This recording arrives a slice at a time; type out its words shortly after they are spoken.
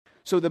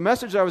So the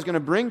message I was going to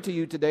bring to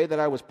you today that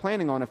I was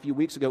planning on a few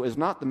weeks ago is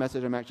not the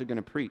message I'm actually going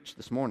to preach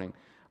this morning.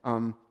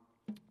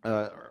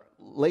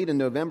 Late in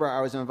November,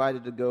 I was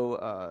invited to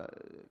go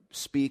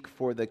speak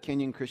for the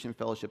Kenyan Christian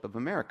Fellowship of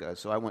America.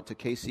 So I went to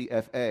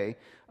KCFA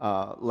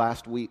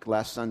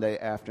last Sunday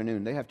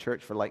afternoon. They have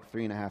church for like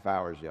 3.5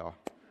 hours, y'all.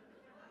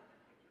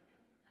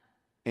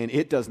 And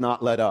it does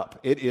not let up.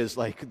 It is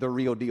like the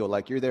real deal.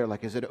 Like you're there,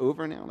 like, is it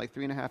over now? Like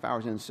 3.5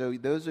 hours in. So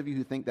those of you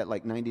who think that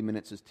like 90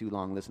 minutes is too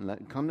long, listen,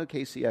 come to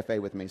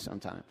KCFA with me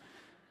sometime.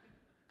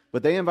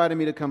 But they invited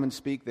me to come and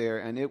speak there,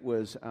 and it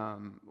was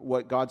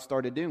what God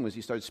started doing was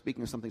He started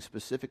speaking something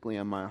specifically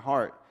on my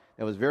heart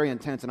that was very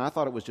intense, and I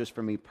thought it was just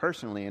for me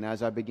personally. And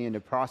as I began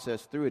to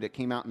process through it, it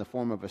came out in the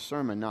form of a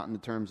sermon, not in the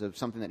terms of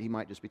something that He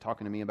might just be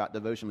talking to me about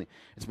devotionally.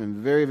 It's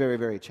been very, very,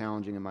 very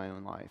challenging in my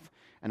own life.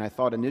 And I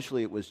thought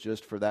initially it was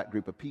just for that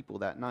group of people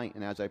that night.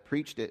 And as I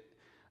preached it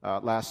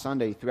last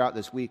Sunday, throughout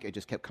this week, it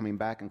just kept coming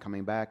back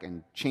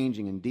and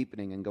changing and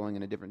deepening and going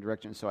in a different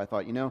direction. So I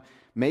thought,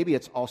 maybe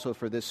it's also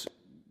for this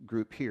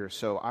group here.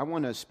 So I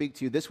want to speak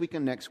to you this week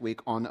and next week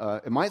on,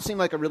 it might seem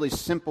like a really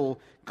simple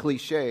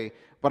cliche,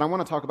 but I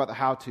want to talk about the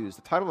how-tos.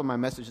 The title of my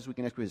message this week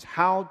and next week is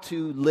How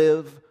to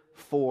Live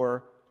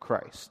for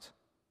Christ.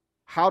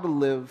 How to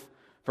live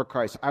for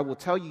Christ. I will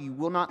tell you, you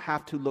will not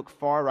have to look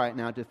far right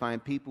now to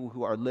find people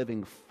who are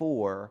living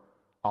for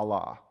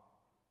Allah,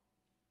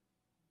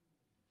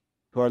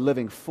 who are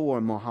living for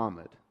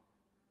Muhammad,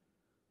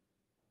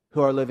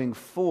 who are living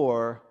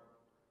for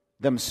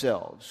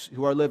themselves,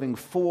 who are living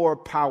for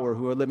power,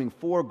 who are living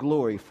for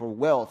glory, for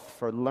wealth,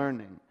 for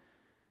learning.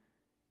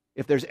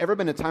 If there's ever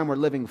been a time where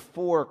living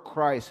for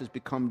Christ has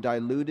become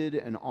diluted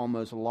and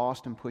almost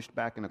lost and pushed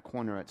back in a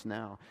corner, it's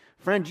now.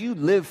 Friend, you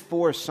live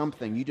for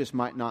something. You just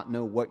might not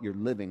know what you're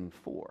living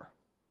for.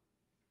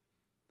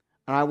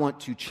 And I want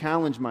to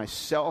challenge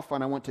myself,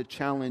 and I want to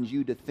challenge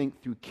you to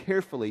think through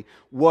carefully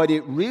what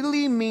it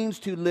really means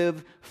to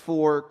live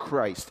for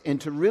Christ. And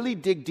to really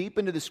dig deep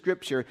into the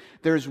Scripture,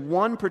 there's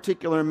one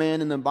particular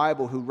man in the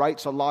Bible who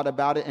writes a lot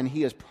about it, and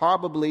he is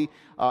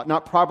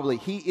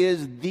he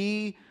is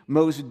the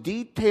most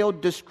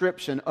detailed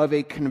description of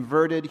a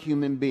converted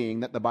human being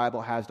that the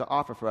Bible has to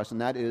offer for us,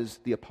 and that is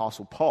the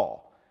Apostle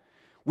Paul.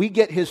 We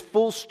get his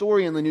full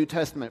story in the New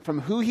Testament, from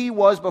who he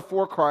was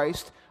before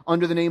Christ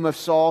under the name of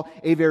Saul,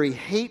 a very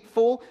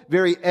hateful,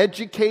 very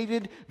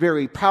educated,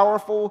 very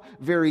powerful,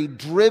 very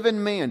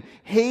driven man,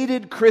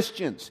 hated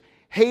Christians,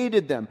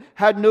 hated them,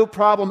 had no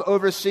problem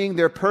overseeing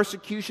their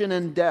persecution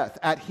and death.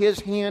 At his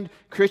hand,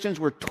 Christians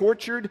were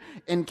tortured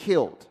and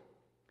killed.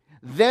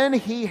 Then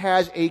he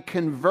has a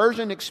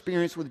conversion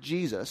experience with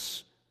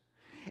Jesus,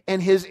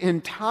 and his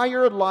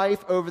entire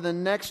life over the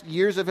next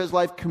years of his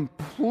life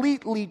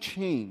completely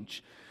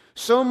changed.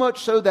 So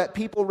much so that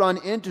people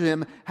run into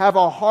him, have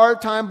a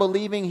hard time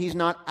believing he's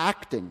not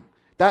acting.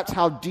 That's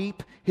how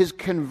deep his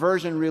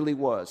conversion really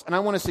was. And I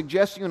want to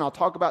suggest to you, and I'll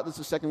talk about this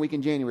the second week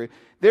in January,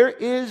 there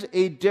is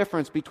a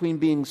difference between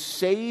being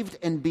saved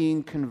and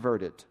being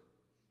converted.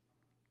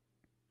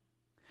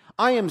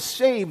 I am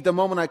saved the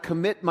moment I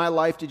commit my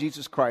life to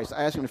Jesus Christ.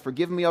 I ask Him to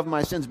forgive me of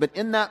my sins, but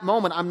in that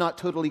moment, I'm not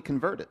totally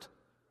converted.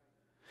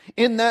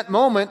 In that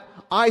moment,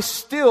 I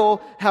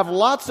still have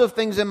lots of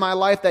things in my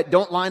life that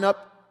don't line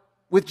up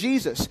with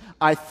Jesus.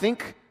 I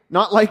think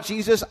not like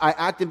Jesus, I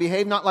act and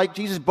behave not like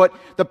Jesus, but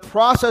the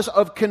process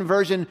of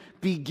conversion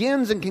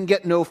begins and can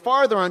get no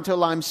farther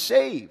until I'm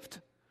saved.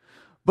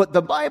 But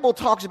the Bible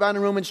talks about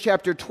in Romans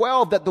chapter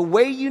 12 that the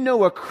way you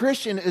know a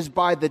Christian is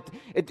by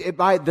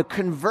the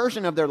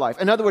conversion of their life.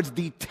 In other words,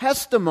 the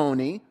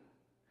testimony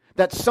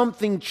that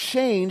something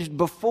changed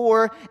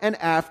before and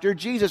after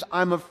Jesus.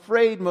 I'm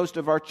afraid most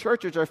of our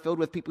churches are filled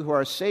with people who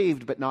are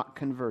saved but not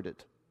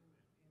converted.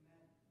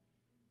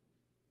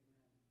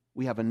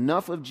 We have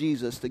enough of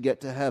Jesus to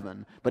get to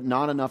heaven, but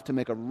not enough to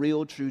make a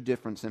real, true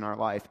difference in our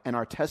life. And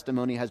our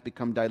testimony has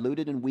become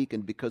diluted and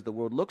weakened because the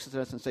world looks at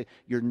us and says,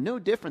 "You're no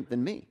different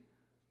than me.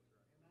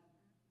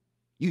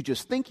 You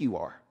just think you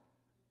are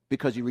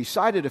because you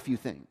recited a few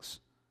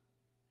things."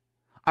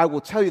 I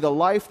will tell you, the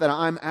life that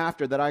I'm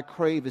after, that I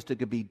crave, is to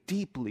be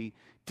deeply,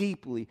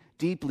 deeply,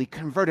 deeply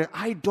converted.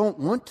 I don't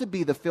want to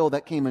be the Phil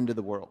that came into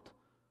the world.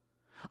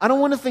 I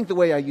don't want to think the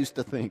way I used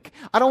to think.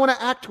 I don't want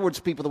to act towards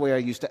people the way I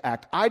used to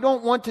act. I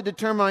don't want to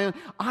determine my own.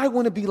 I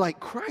want to be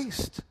like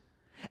Christ.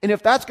 And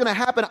if that's going to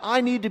happen,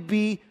 I need to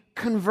be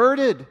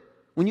converted.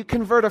 When you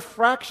convert a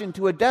fraction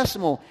to a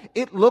decimal,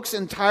 it looks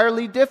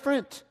entirely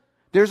different.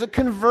 There's a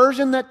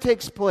conversion that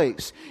takes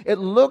place. It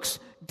looks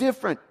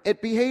different.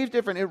 It behaves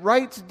different. It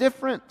writes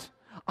different.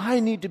 I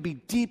need to be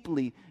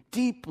deeply,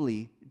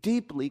 deeply,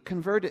 deeply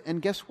converted.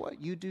 And guess what?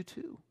 You do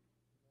too.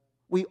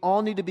 We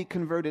all need to be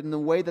converted in the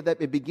way that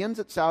it begins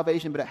at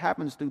salvation, but it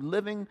happens through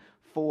living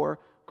for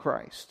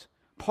Christ.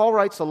 Paul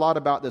writes a lot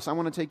about this. I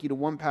want to take you to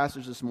one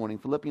passage this morning,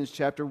 Philippians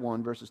chapter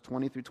 1, verses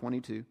 20 through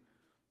 22.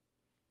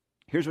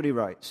 Here's what he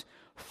writes.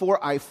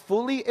 "For I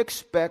fully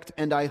expect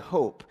and I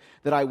hope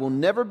that I will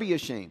never be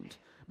ashamed,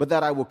 but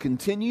that I will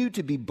continue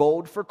to be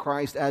bold for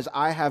Christ as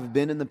I have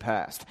been in the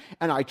past.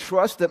 And I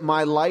trust that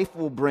my life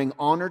will bring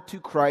honor to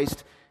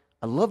Christ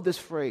I love this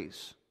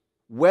phrase,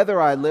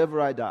 whether I live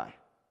or I die.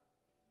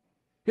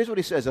 Here's what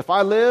he says. If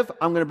I live,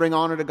 I'm going to bring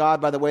honor to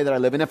God by the way that I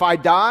live. And if I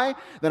die,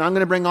 then I'm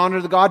going to bring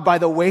honor to God by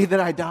the way that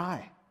I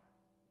die.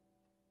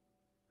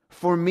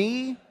 For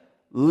me,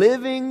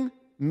 living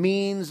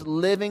means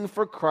living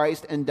for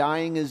Christ, and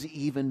dying is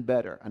even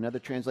better. Another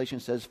translation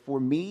says, for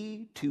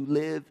me to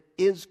live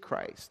is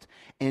Christ,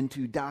 and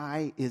to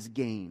die is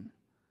gain.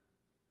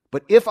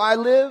 But if I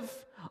live,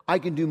 I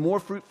can do more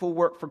fruitful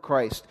work for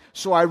Christ.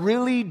 So I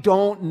really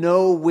don't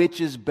know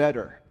which is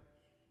better.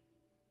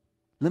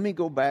 Let me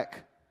go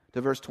back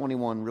to verse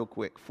 21 real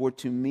quick. For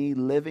to me,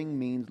 living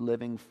means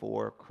living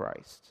for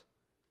Christ.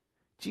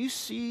 Do you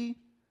see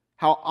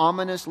how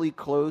ominously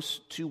close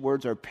two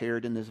words are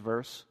paired in this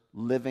verse?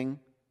 Living,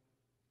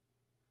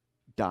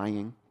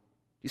 dying.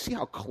 You see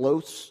how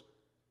close?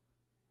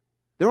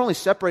 They're only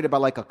separated by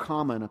like a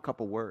comma and a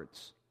couple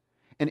words.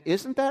 And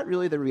isn't that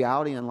really the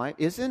reality in life?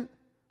 Isn't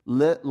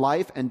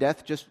life and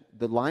death just,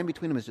 the line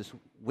between them is just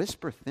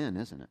whisper thin,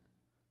 isn't it?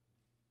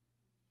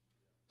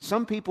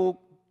 Some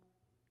people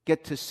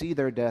get to see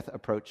their death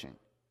approaching,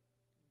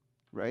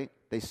 right?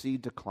 They see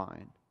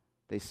decline.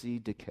 They see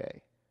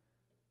decay.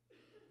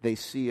 They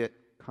see it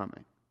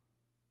coming.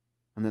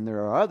 And then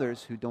there are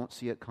others who don't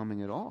see it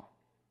coming at all.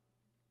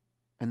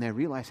 And they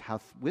realize how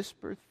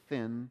whisper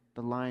thin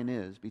the line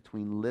is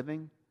between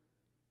living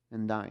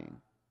and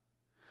dying.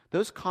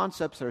 Those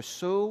concepts are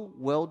so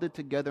welded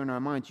together in our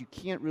minds, you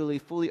can't really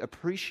fully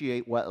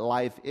appreciate what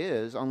life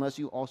is unless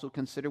you also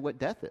consider what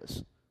death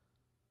is.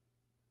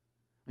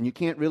 And you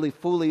can't really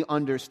fully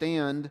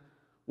understand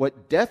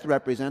what death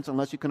represents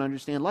unless you can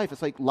understand life.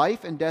 It's like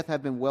life and death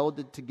have been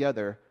welded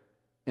together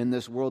in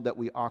this world that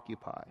we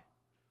occupy.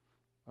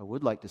 I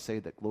would like to say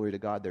that, glory to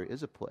God, there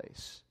is a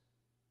place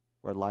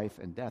where life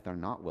and death are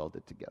not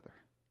welded together.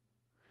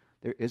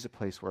 There is a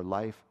place where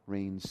life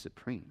reigns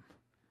supreme,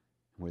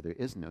 where there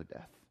is no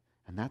death.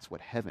 And that's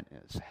what heaven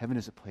is. Heaven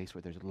is a place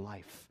where there's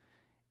life,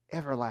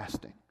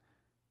 everlasting,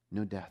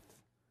 no death,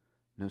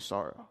 no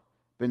sorrow.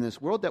 But in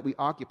this world that we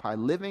occupy,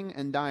 living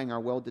and dying are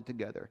welded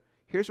together.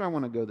 Here's where I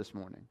want to go this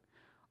morning.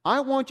 I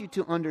want you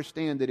to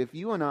understand that if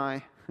you and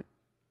I,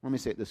 let me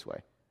say it this way.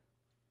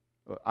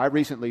 I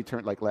recently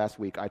turned, like last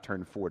week, I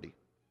turned 40.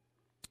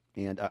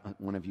 And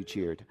one of you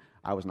cheered.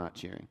 I was not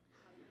cheering.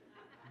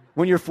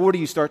 When you're 40,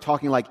 you start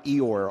talking like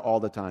Eeyore all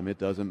the time. It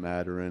doesn't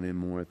matter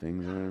anymore.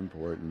 Things are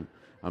important.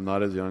 I'm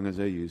not as young as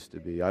I used to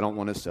be. I don't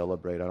want to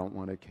celebrate. I don't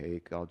want a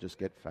cake. I'll just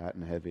get fat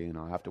and heavy, and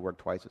I'll have to work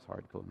twice as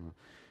hard.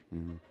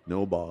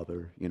 No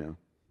bother,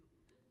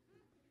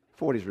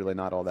 40 is really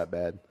not all that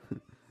bad.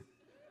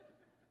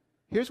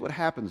 Here's what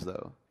happens,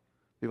 though.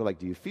 People are like,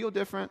 do you feel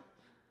different?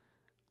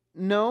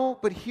 No,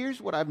 but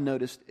here's what I've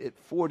noticed at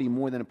 40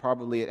 more than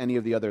probably at any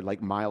of the other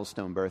like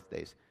milestone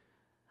birthdays.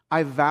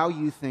 I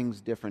value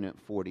things different at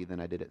 40 than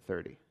I did at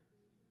 30.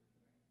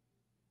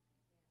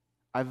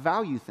 I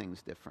value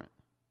things different.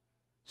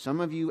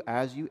 Some of you,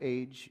 as you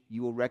age,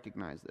 you will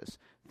recognize this.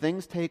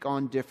 Things take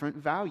on different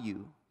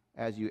value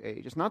as you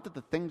age. It's not that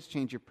the things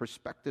change, your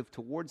perspective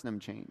towards them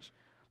change.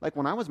 Like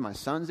when I was my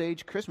son's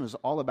age, Christmas was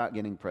all about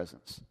getting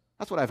presents.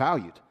 That's what I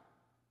valued.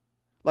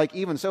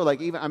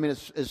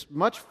 As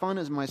much fun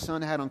as my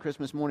son had on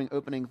Christmas morning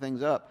opening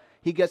things up,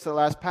 he gets to the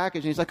last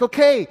package and he's like,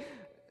 okay,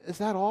 is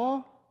that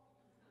all?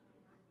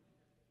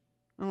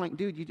 I'm like,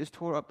 dude, you just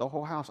tore up the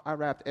whole house. I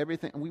wrapped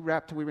everything. We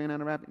wrapped till we ran out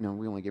of wrapping. No,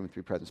 we only gave him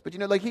 3 presents. But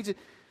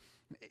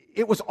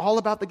it was all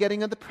about the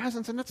getting of the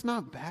presents, and that's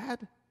not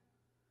bad.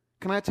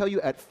 Can I tell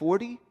you, at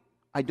 40,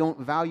 I don't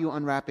value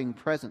unwrapping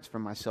presents for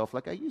myself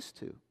like I used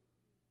to.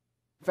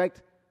 In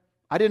fact,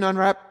 I didn't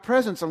unwrap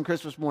presents on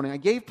Christmas morning. I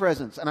gave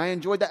presents, and I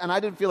enjoyed that, and I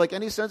didn't feel like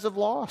any sense of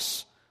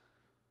loss.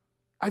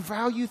 I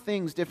value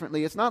things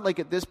differently. It's not like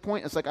at this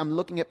point, it's like I'm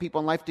looking at people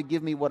in life to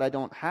give me what I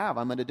don't have.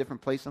 I'm at a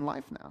different place in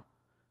life now.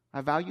 I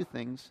value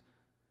things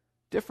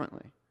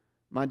differently.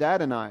 My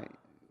dad and I,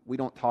 we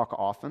don't talk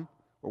often.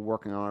 We're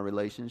working on our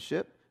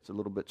relationship. It's a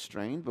little bit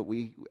strained, but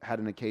we had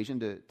an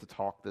occasion to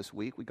talk this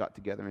week. We got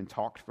together and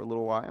talked for a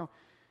little while.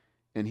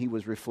 And he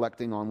was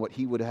reflecting on what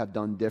he would have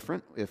done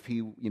different if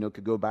he,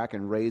 could go back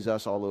and raise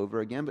us all over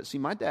again. But see,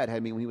 my dad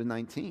had me when he was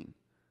 19.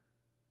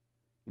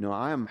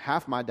 I am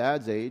half my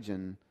dad's age,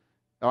 and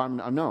I'm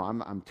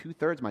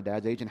 2/3 my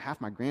dad's age and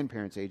half my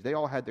grandparents' age. They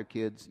all had their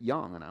kids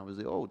young, and I was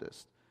the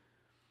oldest.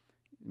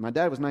 My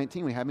dad was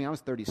 19 when he had me. I was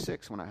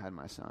 36 when I had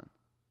my son.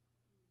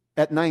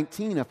 At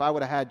 19, if I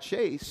would have had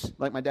Chase,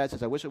 like my dad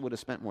says, I wish I would have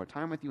spent more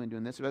time with you and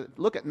doing this.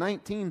 Look, at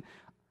 19,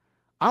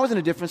 I was in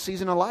a different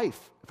season of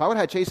life. If I would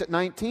have had Chase at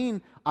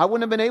 19, I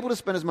wouldn't have been able to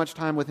spend as much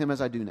time with him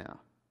as I do now.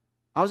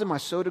 I was in my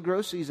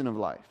sow-to-grow season of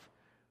life.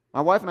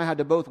 My wife and I had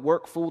to both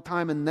work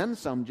full-time and then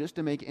some just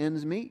to make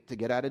ends meet, to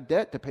get out of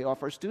debt, to pay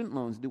off our student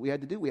loans. Do what we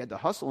had to do. We had to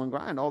hustle and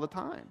grind all the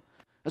time.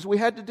 That's what we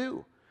had to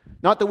do.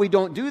 Not that we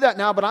don't do that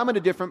now, but I'm in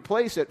a different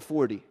place at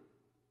 40.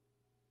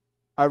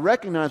 I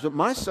recognize what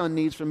my son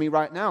needs from me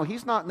right now.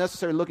 He's not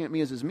necessarily looking at me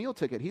as his meal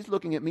ticket. He's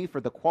looking at me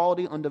for the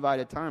quality,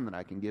 undivided time that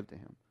I can give to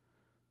him.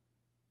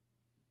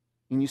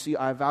 And you see,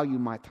 I value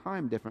my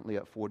time differently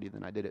at 40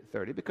 than I did at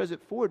 30, because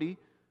at 40,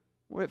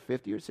 or at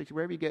 50 or 60,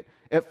 wherever you get.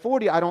 At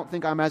 40, I don't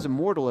think I'm as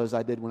immortal as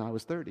I did when I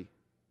was 30.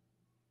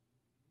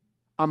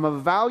 I'm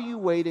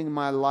evaluating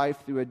my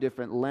life through a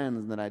different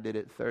lens than I did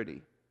at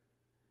 30.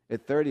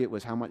 At 30, it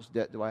was how much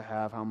debt do I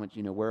have? How much,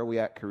 where are we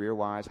at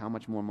career-wise? How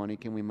much more money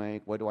can we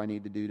make? What do I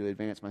need to do to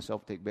advance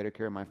myself, take better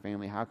care of my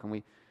family? How can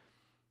we...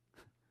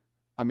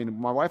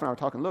 my wife and I were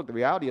talking, look, the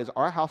reality is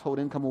our household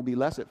income will be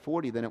less at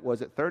 40 than it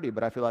was at 30,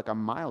 but I feel like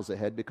I'm miles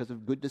ahead because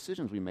of good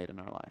decisions we made in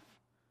our life.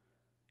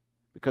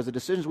 Because the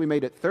decisions we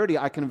made at 30,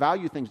 I can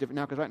value things different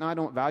now, because right now I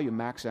don't value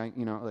maxing,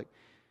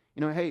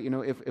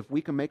 if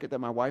we can make it that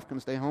my wife can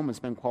stay home and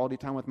spend quality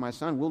time with my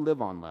son, we'll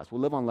live on less.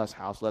 We'll live on less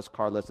house, less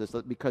car, less this,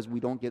 because we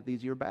don't get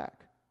these years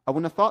back. I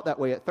wouldn't have thought that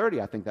way at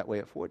 30. I think that way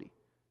at 40.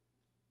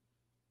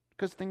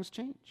 Because things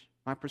change.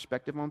 My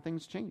perspective on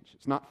things change.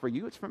 It's not for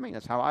you, it's for me.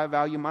 That's how I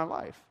value my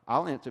life.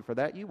 I'll answer for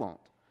that, you won't.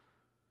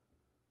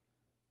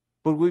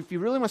 But if you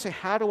really want to say,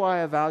 how do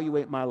I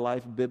evaluate my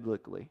life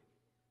biblically?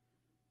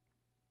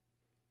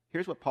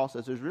 Here's what Paul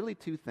says. There's really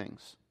two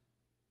things.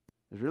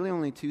 There's really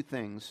only two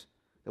things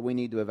that we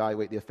need to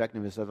evaluate the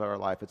effectiveness of our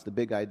life. It's the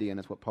big idea, and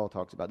it's what Paul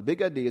talks about. The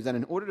big idea is that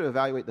in order to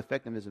evaluate the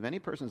effectiveness of any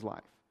person's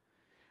life,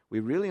 we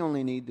really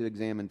only need to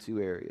examine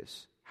two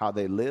areas: how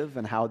they live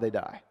and how they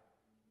die.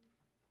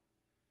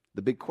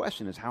 The big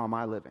question is, how am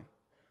I living?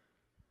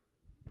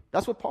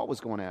 That's what Paul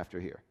was going after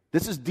here.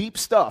 This is deep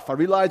stuff. I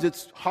realize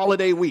it's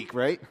holiday week,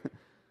 right?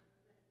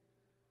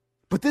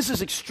 But this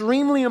is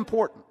extremely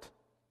important.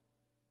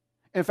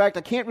 In fact,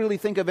 I can't really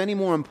think of any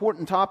more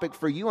important topic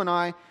for you and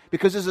I,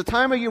 because there's a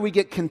time of year we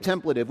get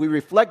contemplative. We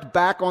reflect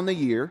back on the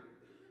year,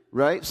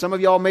 right? Some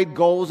of y'all made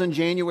goals in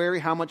January,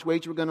 how much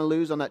weight you were going to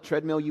lose on that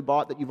treadmill you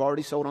bought that you've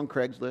already sold on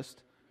Craigslist.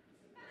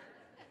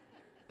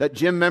 That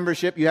gym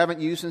membership you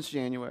haven't used since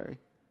January,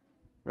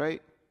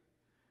 right?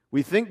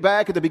 We think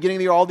back at the beginning of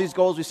the year, all these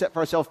goals we set for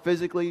ourselves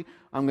physically.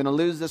 I'm going to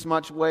lose this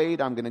much weight.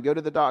 I'm going to go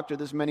to the doctor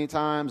this many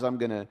times. I'm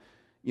going to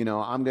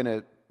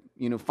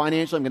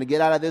financially, I'm going to get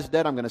out of this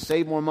debt. I'm going to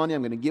save more money.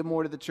 I'm going to give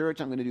more to the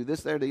church. I'm going to do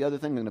this, there, the other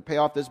thing. I'm going to pay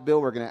off this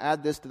bill. We're going to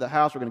add this to the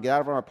house. We're going to get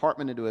out of our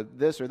apartment and do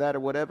this or that or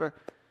whatever.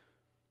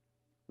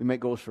 We make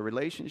goals for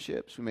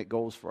relationships. We make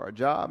goals for our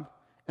job.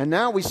 And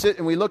now we sit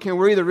and we look and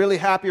we're either really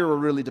happy or we're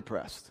really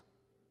depressed.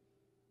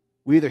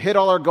 We either hit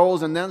all our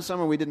goals and then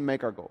some, or we didn't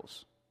make our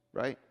goals,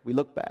 right? We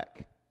look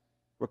back.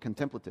 We're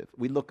contemplative.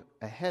 We look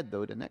ahead,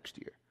 though, to next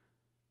year.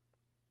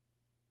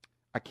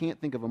 I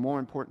can't think of a more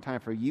important time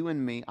for you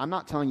and me. I'm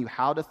not telling you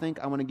how to think.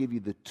 I want to give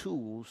you the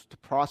tools to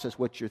process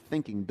what you're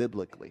thinking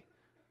biblically.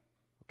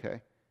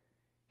 Okay?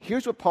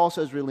 Here's what Paul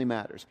says really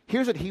matters.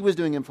 Here's what he was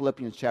doing in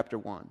Philippians chapter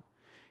 1.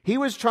 He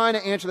was trying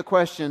to answer the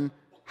question,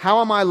 how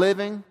am I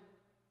living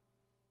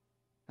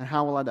and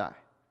how will I die?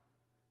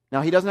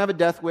 Now, he doesn't have a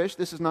death wish.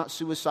 This is not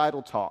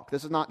suicidal talk.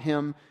 This is not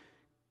him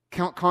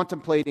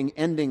contemplating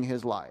ending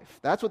his life.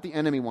 That's what the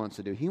enemy wants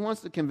to do. He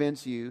wants to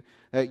convince you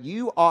that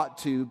you ought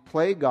to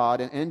play God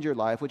and end your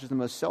life, which is the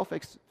most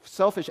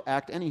selfish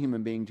act any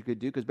human being could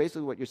do, because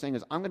basically what you're saying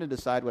is, I'm going to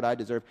decide what I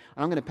deserve,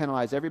 and I'm going to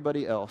penalize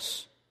everybody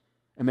else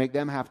and make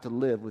them have to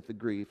live with the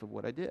grief of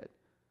what I did.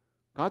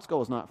 God's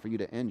goal is not for you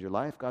to end your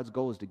life. God's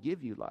goal is to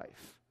give you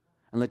life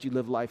and let you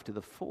live life to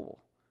the full.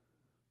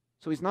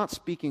 So he's not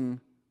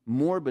speaking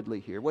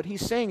morbidly here. What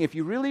he's saying, if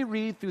you really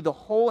read through the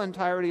whole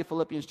entirety of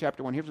Philippians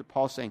chapter 1, here's what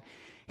Paul's saying.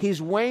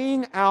 He's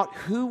weighing out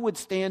who would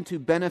stand to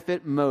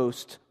benefit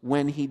most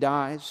when he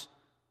dies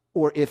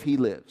or if he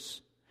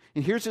lives.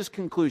 And here's his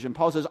conclusion.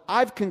 Paul says,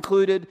 I've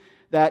concluded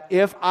that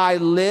if I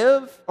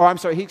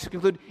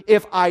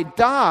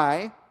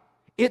die,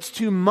 it's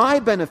to my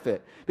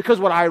benefit. Because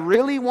what I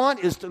really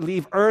want is to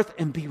leave earth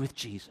and be with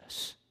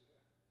Jesus.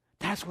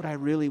 That's what I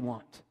really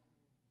want.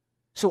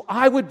 So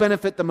I would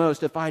benefit the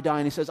most if I die.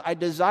 And he says, I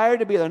desire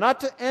to be there, not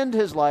to end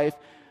his life,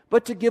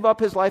 but to give up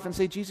his life and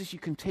say, Jesus, you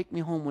can take me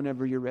home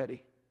whenever you're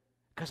ready,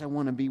 because I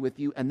want to be with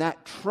you. And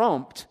that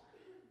trumped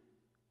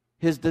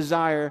his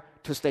desire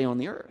to stay on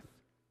the earth.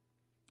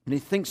 And he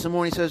thinks some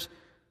more, and he says,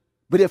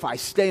 but if I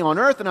stay on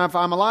earth and if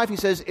I'm alive, he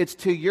says, it's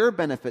to your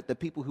benefit. The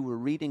people who were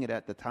reading it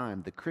at the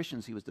time, the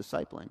Christians he was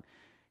discipling.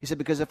 He said,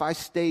 because if I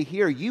stay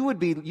here, you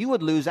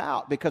would lose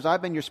out, because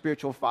I've been your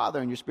spiritual father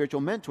and your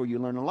spiritual mentor. You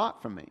learn a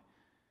lot from me.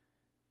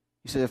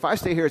 He said, if I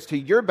stay here, it's to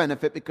your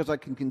benefit, because I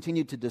can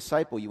continue to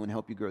disciple you and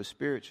help you grow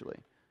spiritually.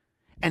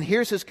 And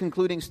here's his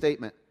concluding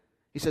statement.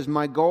 He says,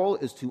 my goal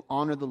is to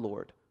honor the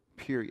Lord,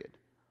 period.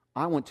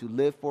 I want to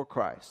live for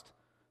Christ.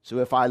 So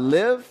if I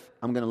live,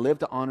 I'm going to live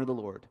to honor the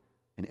Lord.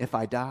 And if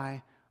I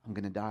die, I'm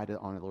going to die to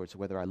honor the Lord. So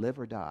whether I live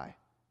or die,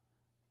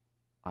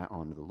 I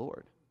honor the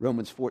Lord.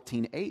 Romans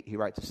 14:8, he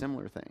writes a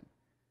similar thing.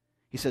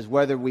 He says,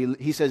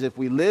 if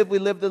we live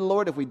to the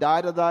Lord. If we die,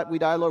 we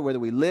die to the Lord. Whether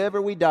we live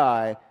or we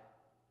die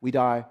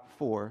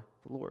for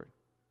the Lord.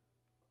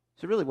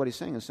 So really what he's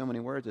saying in so many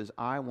words is,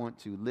 I want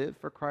to live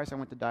for Christ, I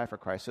want to die for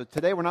Christ. So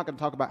today we're not going to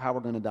talk about how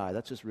we're going to die.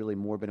 That's just really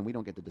morbid, and we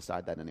don't get to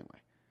decide that anyway.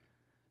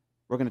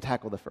 We're going to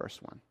tackle the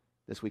first one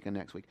this week and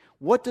next week.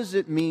 What does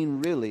it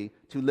mean really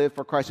to live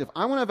for Christ? If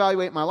I want to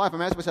evaluate my life,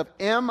 I'm asking myself,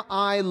 am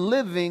I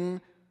living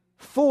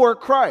for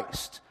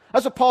Christ?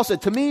 That's what Paul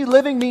said. To me,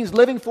 living means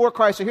living for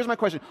Christ. So here's my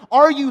question.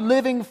 Are you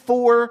living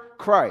for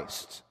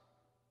Christ?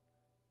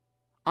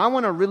 I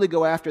want to really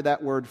go after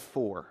that word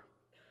for.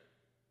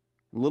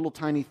 A little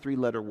tiny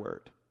 3-letter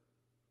word.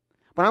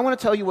 But I want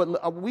to tell you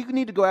what we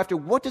need to go after.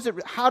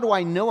 How do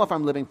I know if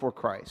I'm living for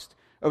Christ?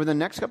 Over the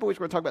next couple of weeks,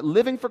 we're going to talk about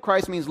living for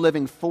Christ means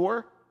living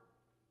for.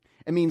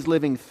 It means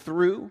living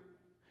through.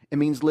 It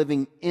means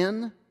living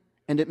in.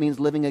 And it means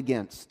living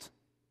against.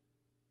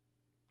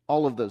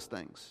 All of those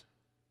things.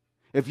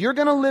 If you're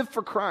going to live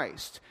for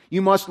Christ,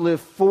 you must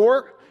live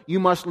for, you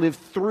must live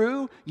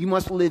through, you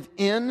must live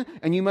in,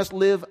 and you must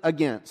live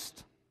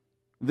against.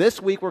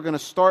 This week we're going to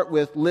start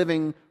with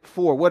living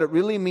for, what it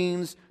really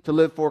means to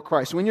live for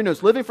Christ. So when you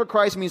notice, living for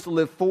Christ means to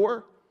live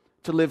for,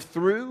 to live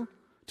through,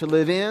 to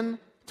live in,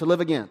 to live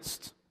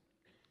against.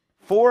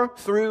 For,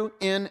 through,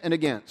 in, and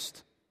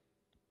against.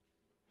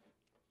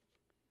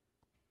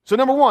 So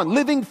number one,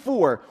 living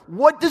for.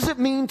 What does it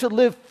mean to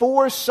live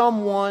for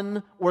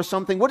someone or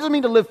something? What does it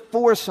mean to live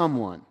for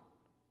someone?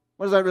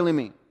 What does that really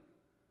mean?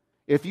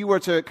 If you were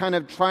to kind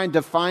of try and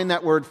define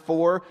that word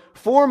for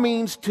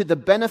means to the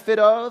benefit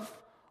of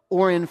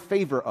or in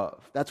favor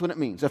of. That's what it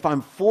means. If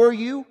I'm for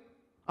you,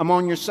 I'm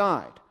on your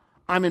side.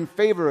 I'm in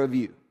favor of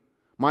you.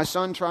 My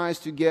son tries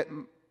to get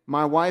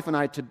my wife and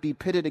I to be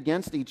pitted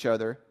against each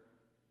other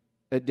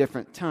at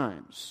different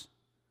times.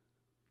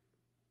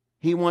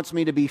 He wants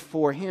me to be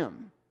for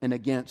him and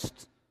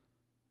against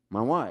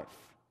my wife.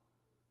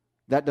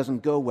 That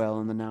doesn't go well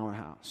in the Nauer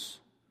house.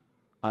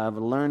 I have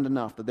learned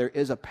enough that there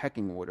is a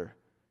pecking order.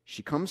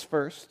 She comes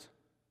first,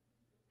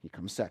 he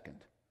comes second.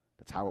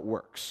 That's how it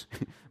works.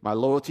 My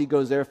loyalty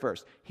goes there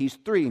first. He's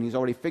 3 and he's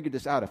already figured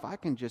this out. If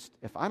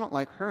I don't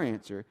like her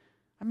answer,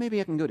 maybe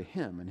I can go to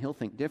him and he'll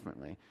think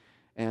differently.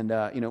 And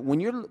when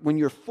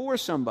you're for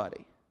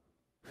somebody,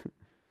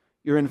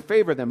 you're in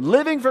favor of them.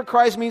 Living for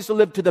Christ means to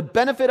live to the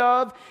benefit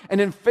of and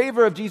in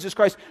favor of Jesus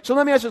Christ. So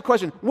let me ask you a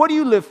question. What do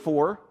you live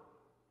for?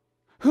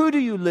 Who do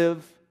you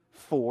live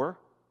for?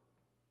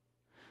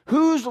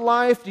 Whose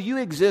life do you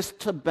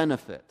exist to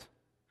benefit?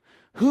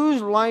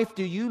 Whose life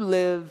do you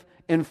live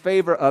in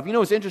favor of? You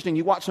know, it's interesting.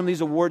 You watch some of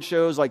these award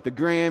shows like the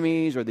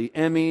Grammys or the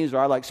Emmys, or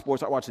I like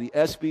sports, I watch the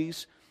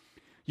ESPYs.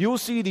 You'll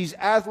see these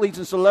athletes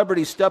and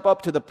celebrities step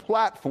up to the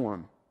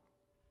platform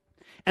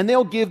and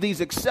they'll give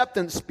these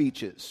acceptance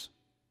speeches.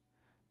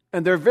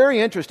 And they're very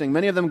interesting.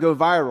 Many of them go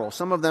viral.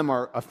 Some of them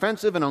are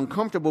offensive and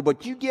uncomfortable,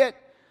 but you get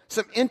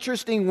some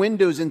interesting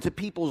windows into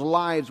people's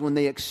lives when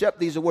they accept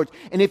these awards.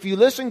 And if you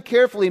listen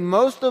carefully,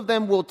 most of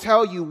them will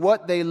tell you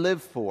what they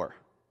live for.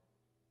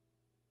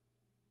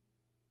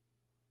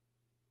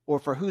 Or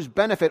for whose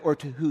benefit or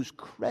to whose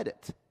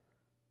credit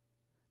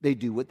they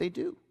do what they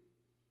do.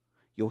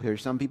 You'll hear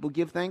some people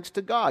give thanks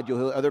to God.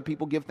 You'll hear other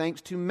people give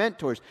thanks to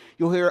mentors.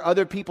 You'll hear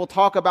other people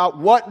talk about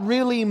what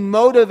really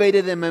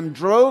motivated them and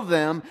drove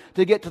them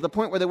to get to the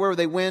point where they were, where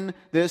they win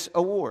this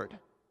award.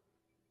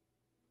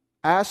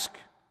 Ask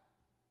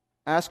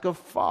a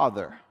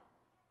father.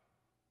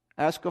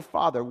 Ask a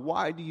father,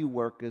 why do you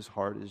work as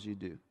hard as you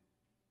do?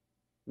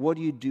 What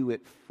do you do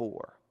it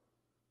for?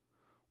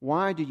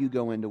 Why do you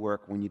go into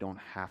work when you don't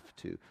have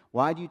to?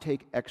 Why do you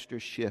take extra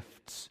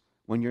shifts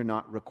when you're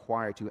not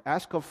required to?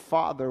 Ask a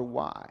father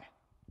why.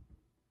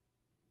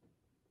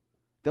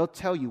 They'll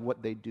tell you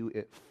what they do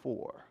it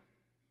for.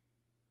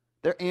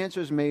 Their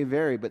answers may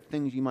vary, but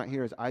things you might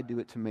hear is, I do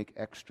it to make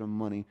extra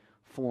money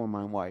for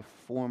my wife,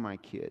 for my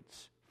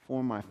kids,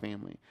 for my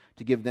family,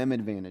 to give them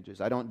advantages.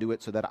 I don't do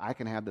it so that I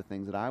can have the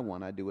things that I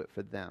want. I do it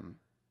for them.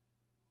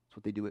 That's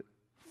what they do it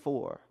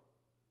for.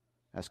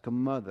 Ask a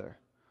mother,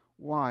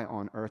 why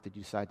on earth did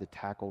you decide to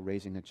tackle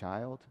raising a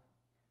child?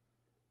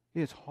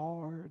 It's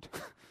hard.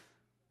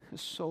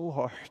 It's so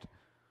hard.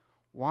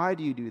 Why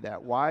do you do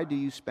that? Why do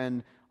you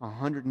spend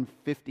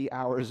 150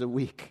 hours a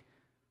week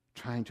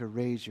trying to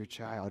raise your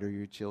child or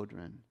your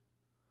children?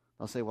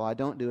 They'll say, well, I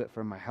don't do it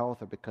for my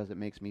health or because it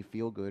makes me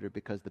feel good or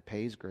because the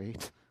pay's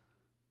great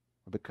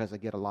or because I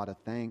get a lot of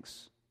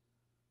thanks.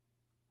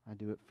 I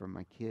do it for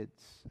my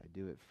kids. I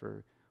do it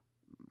for,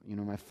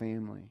 my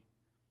family.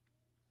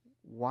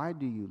 Why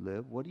do you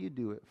live? What do you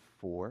do it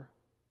for?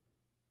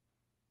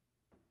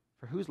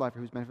 For whose life or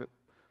whose benefit?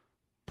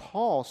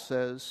 Paul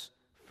says,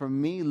 for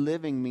me,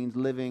 living means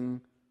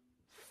living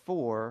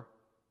for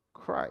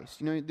Christ.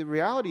 The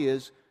reality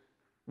is,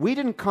 we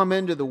didn't come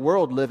into the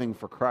world living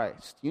for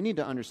Christ. You need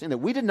to understand that.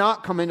 We did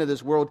not come into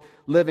this world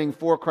living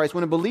for Christ.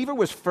 When a believer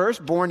was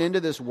first born into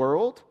this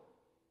world,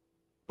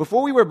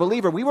 before we were a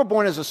believer, we were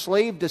born as a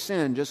slave to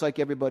sin, just like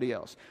everybody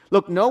else.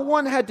 Look, no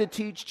one had to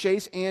teach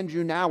Chase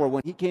Andrew Nauer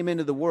when he came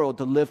into the world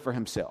to live for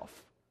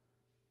himself.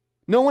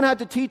 No one had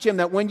to teach him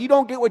that when you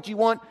don't get what you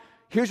want,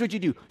 here's what you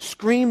do.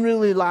 Scream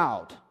really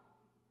loud.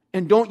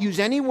 And don't use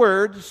any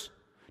words.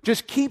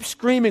 Just keep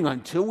screaming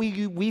until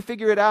we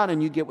figure it out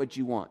and you get what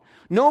you want.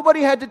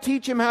 Nobody had to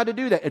teach him how to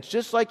do that. It's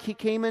just like he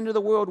came into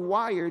the world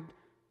wired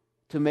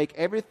to make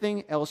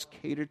everything else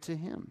cater to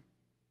him.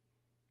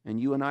 And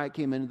you and I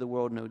came into the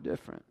world no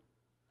different.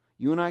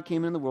 You and I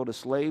came into the world a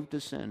slave to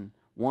sin,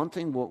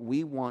 wanting what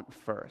we want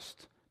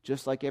first,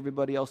 just like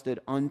everybody else did,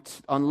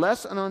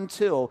 unless and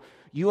until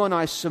you and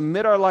I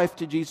submit our life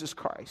to Jesus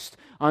Christ,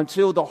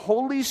 until the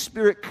Holy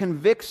Spirit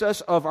convicts us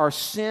of our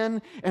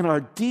sin and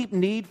our deep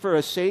need for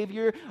a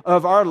Savior,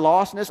 of our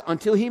lostness,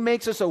 until He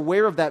makes us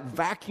aware of that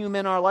vacuum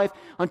in our life,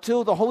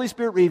 until the Holy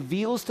Spirit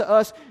reveals to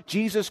us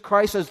Jesus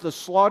Christ as the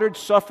slaughtered,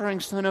 suffering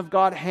Son of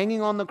God,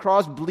 hanging on the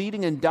cross,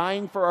 bleeding and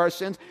dying for our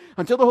sins,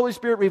 until the Holy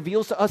Spirit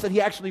reveals to us that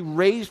He actually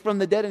raised from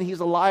the dead and He's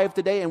alive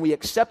today, and we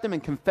accept Him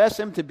and confess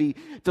Him to be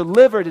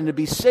delivered and to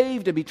be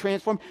saved, to be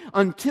transformed.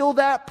 Until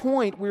that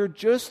point, we're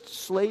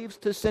just slaves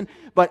to sin.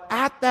 But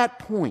at that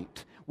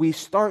point, we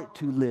start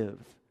to live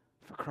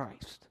for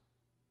Christ.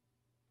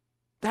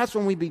 That's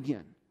when we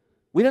begin.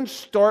 We didn't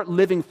start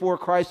living for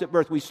Christ at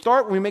birth. We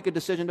start when we make a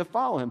decision to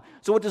follow Him.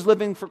 So what does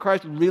living for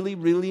Christ really,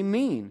 really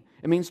mean?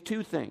 It means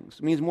two things.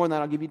 It means more than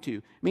that. I'll give you two.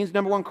 It means,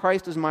 number one,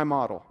 Christ is my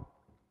model.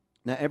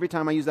 Now, every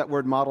time I use that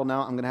word model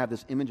now, I'm going to have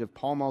this image of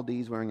Paul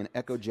Maldives wearing an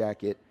Echo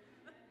jacket.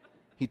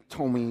 He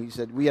told me, he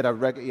said, we had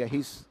a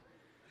he's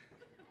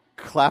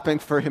clapping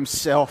for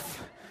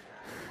himself.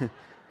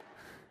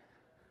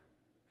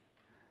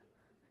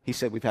 He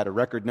said, we've had a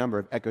record number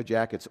of Echo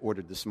jackets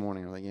ordered this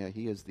morning. I'm like, yeah,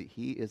 he is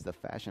the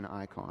fashion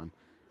icon.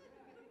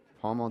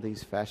 Paul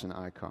Maldives, fashion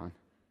icon.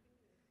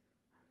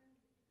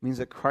 It means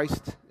that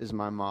Christ is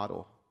my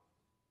model.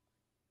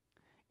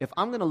 If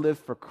I'm going to live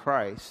for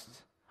Christ,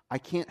 I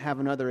can't have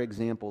another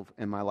example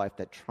in my life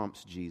that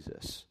trumps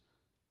Jesus.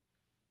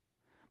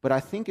 But I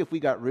think if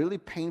we got really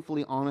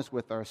painfully honest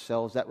with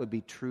ourselves, that would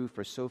be true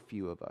for so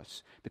few of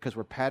us, because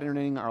we're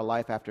patterning our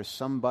life after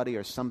somebody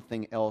or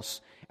something else,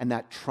 and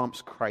that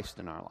trumps Christ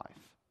in our life.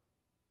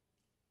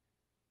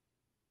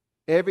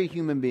 Every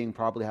human being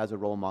probably has a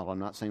role model. I'm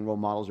not saying role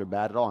models are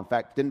bad at all. In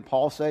fact, didn't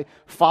Paul say,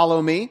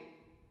 follow me?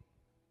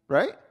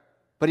 Right?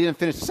 But he didn't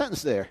finish the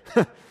sentence there.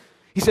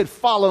 He said,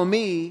 follow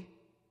me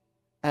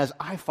as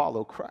I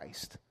follow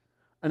Christ.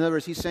 In other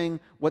words, he's saying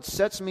what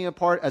sets me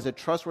apart as a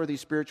trustworthy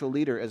spiritual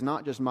leader is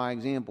not just my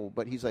example,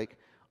 but he's like,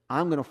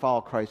 I'm going to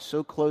follow Christ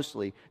so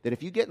closely that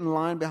if you get in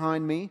line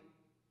behind me,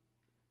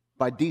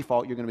 by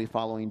default, you're going to be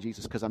following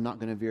Jesus, because I'm not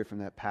going to veer from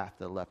that path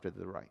to the left or to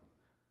the right.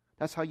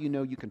 That's how you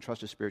know you can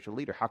trust a spiritual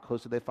leader. How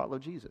close do they follow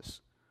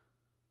Jesus?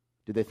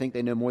 Do they think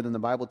they know more than the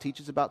Bible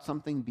teaches about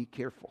something? Be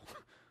careful.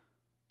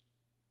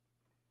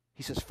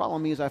 He says, follow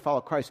me as I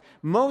follow Christ.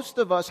 Most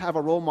of us have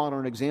a role model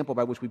and example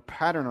by which we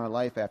pattern our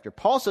life after.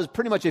 Paul says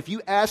pretty much, if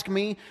you ask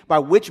me by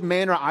which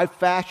manner I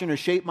fashion or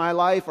shape my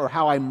life or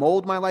how I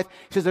mold my life,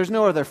 he says there's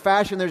no other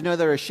fashion, there's no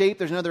other shape,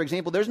 there's no other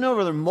example, there's no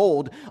other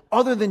mold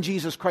other than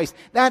Jesus Christ.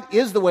 That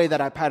is the way that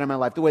I pattern my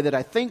life, the way that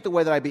I think, the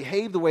way that I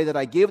behave, the way that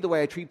I give, the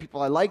way I treat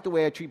people I like, the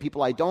way I treat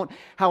people I don't,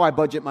 how I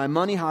budget my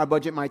money, how I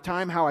budget my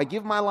time, how I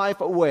give my life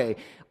away.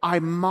 I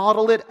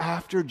model it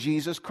after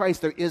Jesus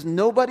Christ. There is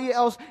nobody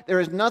else. There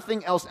is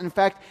nothing else. In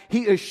fact,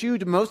 he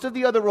eschewed most of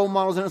the other role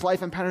models in his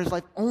life and patterned his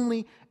life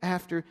only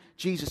after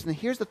Jesus. And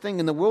here's the thing.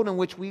 In the world in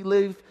which we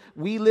live,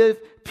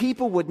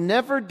 people would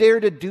never dare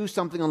to do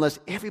something unless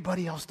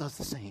everybody else does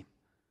the same.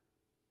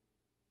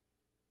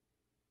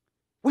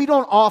 We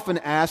don't often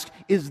ask,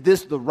 is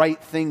this the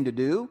right thing to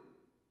do?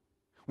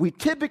 We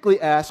typically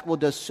ask, well,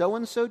 does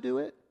so-and-so do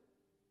it?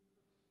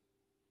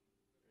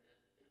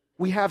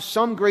 We have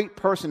some great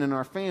person in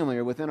our family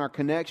or within our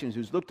connections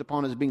who's looked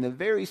upon as being the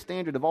very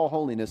standard of all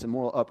holiness and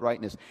moral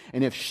uprightness.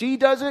 And if she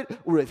does it,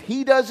 or if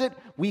he does it,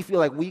 we feel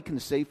like we can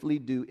safely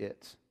do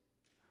it.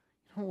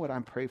 You know what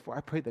I'm praying for? I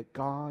pray that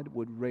God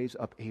would raise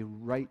up a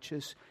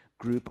righteous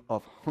group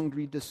of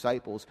hungry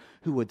disciples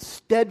who would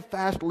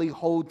steadfastly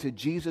hold to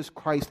Jesus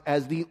Christ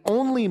as the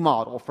only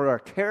model for our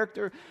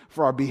character,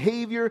 for our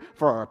behavior,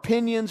 for our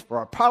opinions, for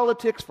our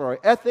politics, for our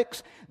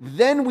ethics.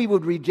 Then we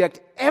would reject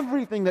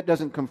everything that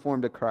doesn't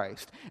conform to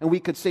Christ. And we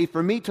could say,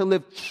 for me to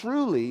live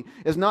truly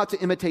is not to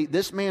imitate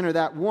this man or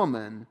that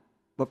woman,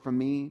 but for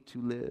me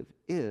to live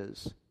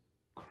is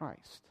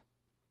Christ.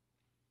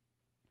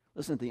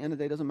 Listen, at the end of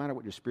the day, it doesn't matter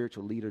what your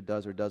spiritual leader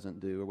does or doesn't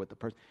do, or what the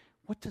person.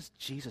 What does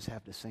Jesus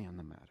have to say on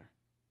the matter?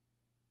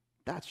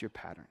 That's your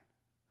pattern.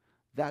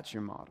 That's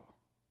your model.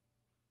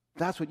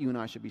 That's what you and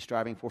I should be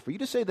striving for. For you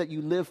to say that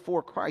you live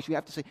for Christ, you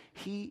have to say,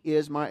 He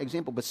is my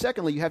example. But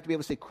secondly, you have to be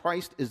able to say,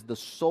 Christ is the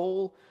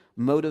sole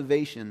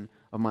motivation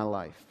of my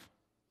life.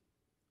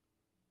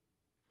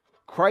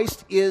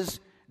 Christ is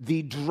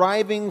the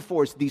driving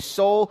force, the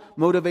sole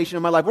motivation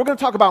of my life. We're going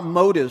to talk about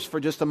motives for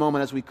just a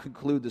moment as we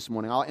conclude this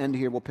morning. I'll end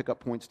here. We'll pick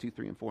up points 2,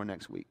 3, and 4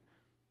 next week.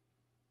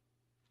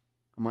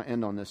 I'm going to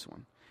end on this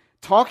one.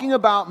 Talking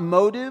about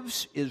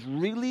motives is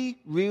really,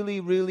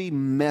 really, really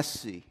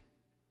messy.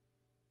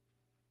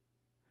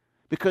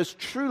 Because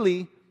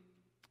truly,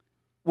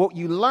 what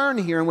you learn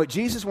here and what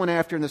Jesus went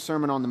after in the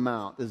Sermon on the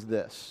Mount is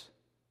this.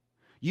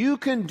 You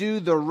can do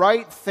the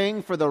right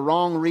thing for the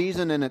wrong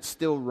reason and it's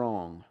still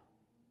wrong.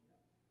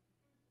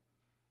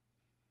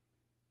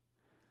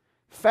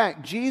 In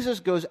fact, Jesus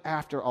goes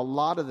after a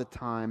lot of the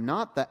time,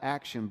 not the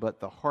action, but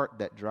the heart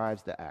that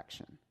drives the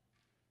action.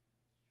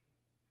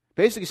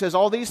 Basically says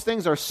all these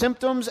things are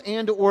symptoms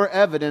and or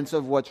evidence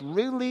of what's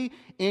really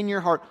in your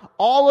heart.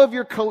 All of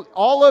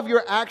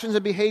your actions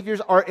and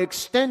behaviors are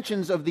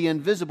extensions of the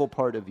invisible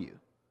part of you.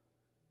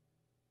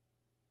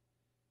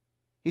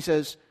 He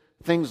says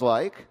things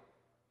like,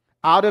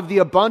 out of the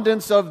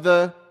abundance of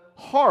the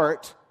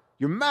heart,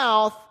 your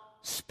mouth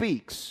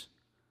speaks.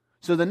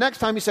 So the next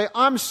time you say,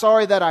 I'm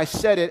sorry that I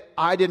said it,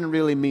 I didn't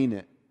really mean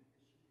it.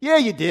 Yeah,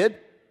 you did.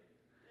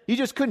 You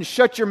just couldn't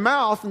shut your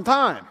mouth in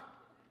time.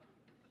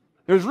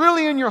 It was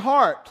really in your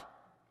heart.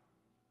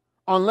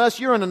 Unless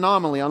you're an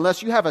anomaly,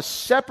 unless you have a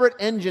separate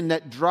engine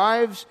that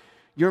drives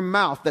your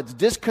mouth, that's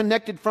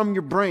disconnected from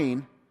your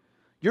brain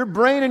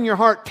and your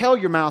heart tell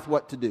your mouth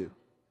what to do.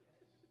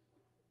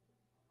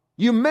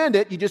 You meant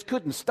it, you just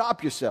couldn't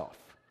stop yourself.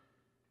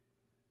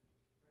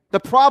 The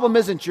problem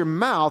isn't your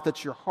mouth,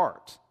 it's your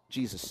heart,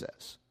 Jesus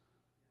says.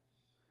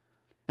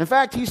 In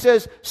fact, he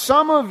says,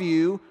 some of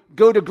you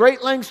go to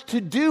great lengths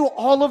to do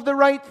all of the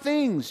right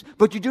things,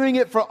 but you're doing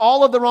it for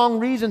all of the wrong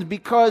reasons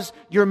because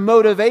your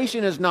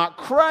motivation is not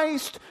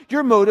Christ,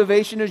 your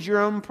motivation is your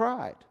own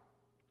pride.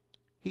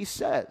 He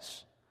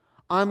says,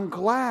 I'm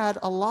glad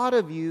a lot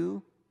of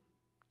you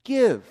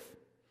give,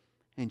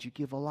 and you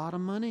give a lot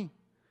of money.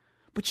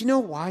 But you know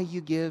why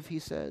you give, he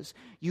says?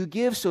 You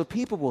give so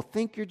people will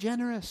think you're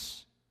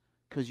generous,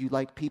 because you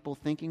like people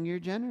thinking you're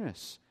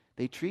generous.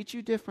 They treat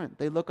you different.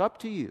 They look up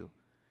to you.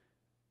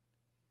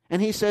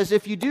 And he says,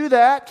 if you do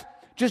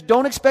that, just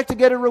don't expect to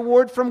get a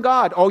reward from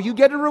God. Oh, you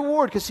get a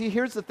reward. Because see,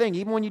 here's the thing.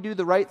 Even when you do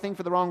the right thing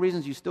for the wrong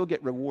reasons, you still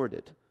get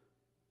rewarded.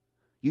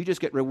 You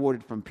just get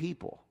rewarded from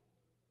people.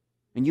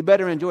 And you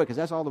better enjoy it, because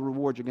that's all the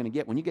rewards you're going to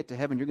get. When you get to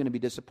heaven, you're going to be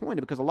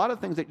disappointed, because a lot of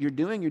things that you're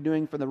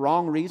doing for the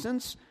wrong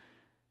reasons.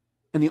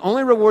 And the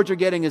only reward you're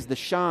getting is the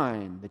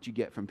shine that you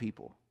get from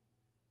people.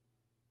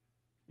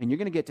 And you're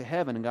going to get to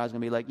heaven, and God's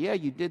going to be like, yeah,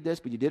 you did this,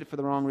 but you did it for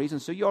the wrong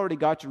reasons, so you already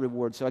got your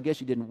reward, so I guess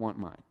you didn't want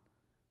mine.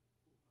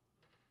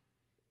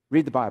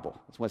 Read the Bible.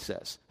 That's what it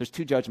says. There's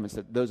two judgments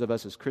that those of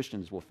us as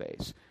Christians will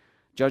face.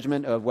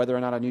 Judgment of whether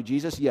or not I knew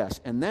Jesus, yes.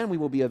 And then we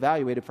will be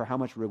evaluated for how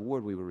much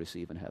reward we will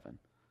receive in heaven.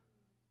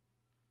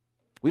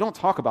 We don't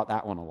talk about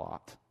that one a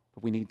lot,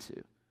 but we need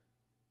to.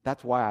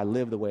 That's why I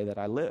live the way that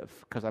I live,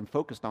 because I'm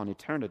focused on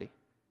eternity.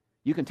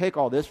 You can take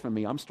all this from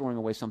me. I'm storing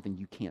away something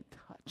you can't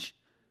touch.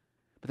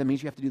 But that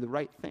means you have to do the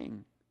right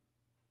thing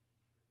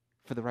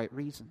for the right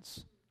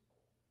reasons.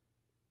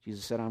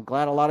 Jesus said, I'm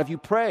glad a lot of you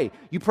pray.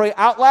 You pray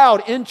out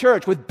loud in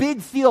church with big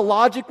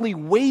theologically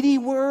weighty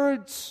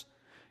words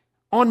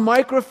on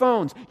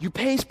microphones. You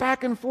pace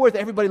back and forth.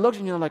 Everybody looks at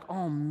you and you're like,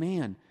 oh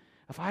man,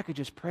 if I could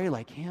just pray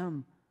like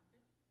him.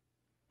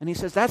 And he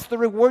says, that's the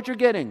reward you're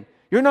getting.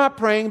 You're not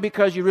praying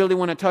because you really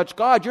want to touch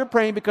God. You're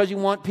praying because you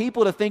want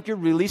people to think you're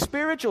really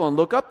spiritual and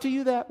look up to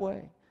you that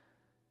way.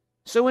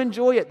 So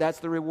enjoy it. That's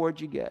the reward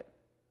you get.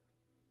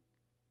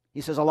 He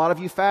says, a lot of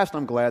you fast.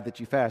 I'm glad that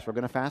you fast. We're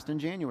going to fast in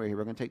January.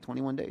 We're going to take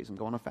 21 days and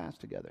go on a fast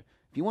together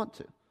if you want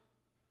to. But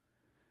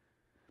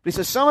he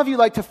says, some of you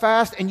like to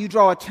fast and you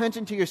draw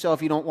attention to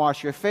yourself. You don't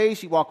wash your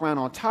face. You walk around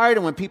all tired.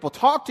 And when people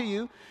talk to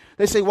you,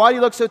 they say, why do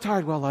you look so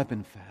tired? Well, I've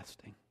been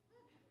fasting.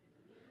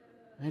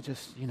 I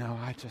just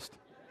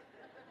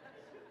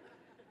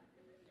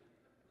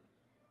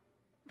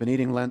been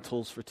eating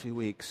lentils for 2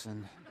 weeks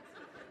and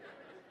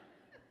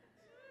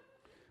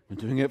been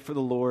doing it for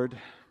the Lord.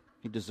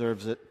 He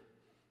deserves it.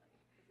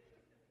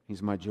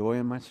 He's my joy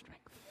and my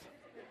strength.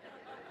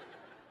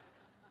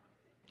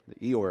 The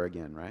Eeyore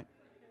again, right?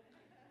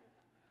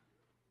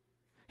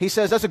 He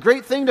says that's a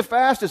great thing to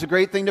fast. It's a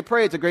great thing to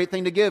pray. It's a great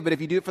thing to give. But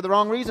if you do it for the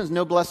wrong reasons,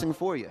 no blessing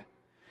for you.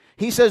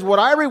 He says what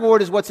I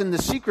reward is what's in the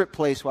secret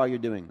place while you're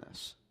doing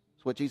this.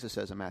 That's what Jesus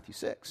says in Matthew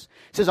 6.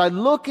 He says, I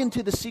look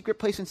into the secret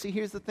place and see,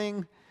 here's the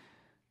thing.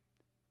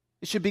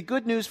 It should be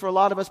good news for a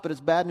lot of us, but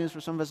it's bad news for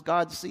some of us.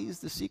 God sees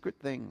the secret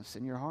things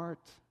in your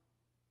heart.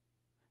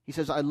 He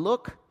says, I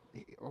look...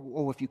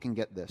 Oh, if you can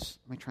get this.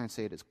 Let me try and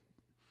say it as...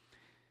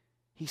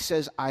 He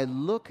says, I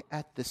look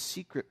at the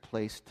secret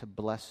place to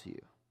bless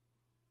you.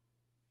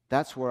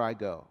 That's where I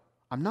go.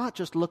 I'm not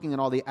just looking at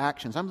all the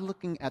actions. I'm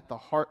looking at the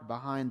heart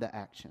behind the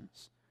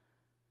actions.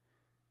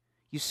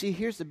 You see,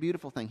 here's the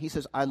beautiful thing. He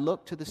says, I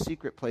look to the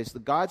secret place.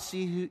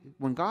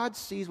 When God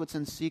sees what's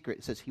in secret,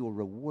 it says he will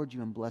reward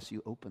you and bless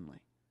you openly.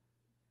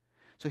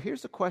 So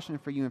here's the question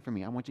for you and for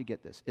me. I want you to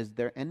get this. Is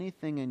there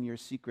anything in your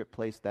secret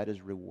place that is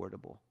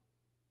rewardable?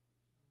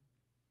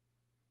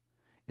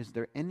 Is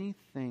there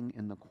anything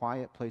in the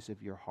quiet place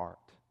of your heart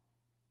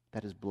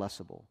that is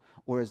blessable?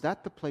 Or is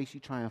that the place you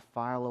try and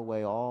file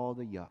away all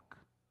the yuck,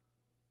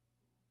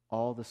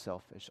 all the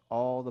selfish,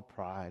 all the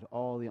pride,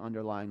 all the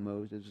underlying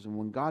motives? And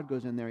when God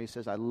goes in there, he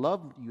says, I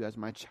love you as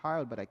my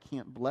child, but I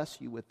can't bless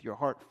you with your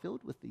heart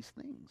filled with these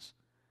things.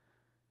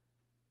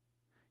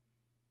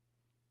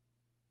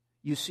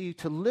 You see,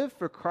 to live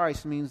for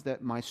Christ means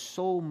that my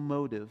sole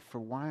motive for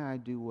why I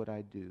do what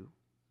I do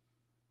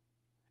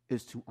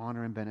is to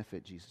honor and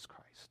benefit Jesus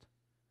Christ.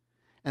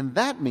 And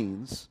that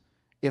means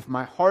if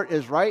my heart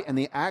is right and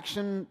the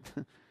action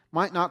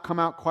might not come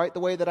out quite the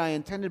way that I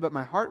intended, but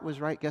my heart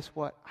was right, guess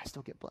what? I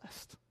still get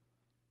blessed.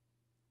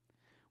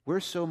 We're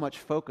so much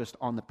focused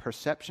on the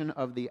perception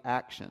of the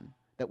action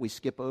that we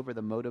skip over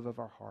the motive of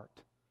our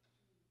heart.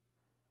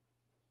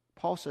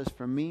 Paul says,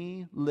 for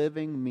me,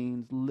 living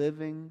means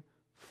living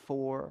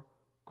for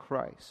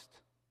Christ.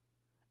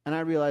 And I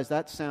realize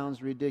that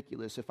sounds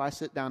ridiculous. If I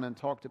sit down and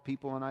talk to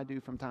people, and I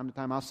do from time to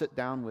time, I'll sit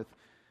down with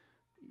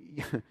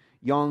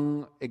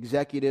young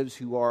executives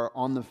who are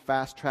on the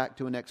fast track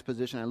to a next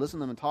position. I listen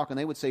to them and talk, and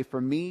they would say, for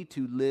me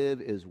to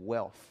live is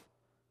wealth.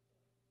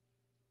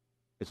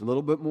 It's a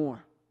little bit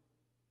more.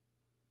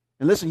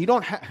 And listen, you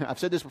don't I've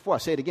said this before, I'll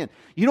say it again.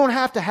 You don't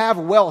have to have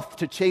wealth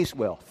to chase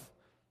wealth.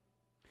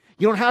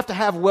 You don't have to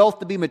have wealth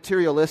to be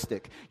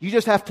materialistic. You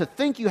just have to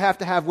think you have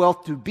to have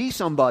wealth to be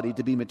somebody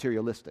to be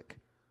materialistic.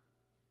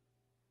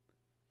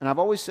 And I've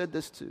always said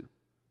this too.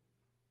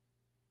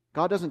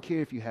 God doesn't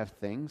care if you have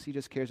things. He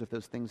just cares if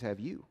those things have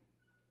you.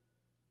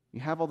 You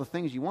have all the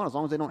things you want. As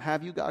long as they don't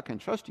have you, God can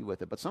trust you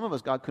with it. But some of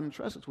us, God couldn't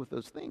trust us with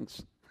those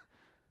things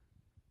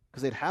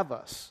because they'd have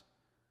us.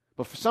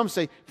 But for some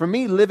say, for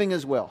me, living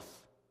is wealth.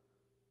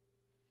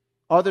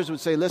 Others would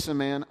say, listen,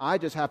 man, I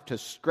just have to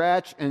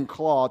scratch and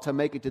claw to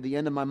make it to the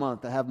end of my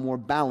month to have more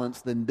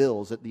balance than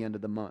bills at the end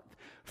of the month.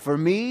 For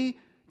me,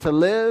 to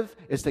live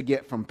is to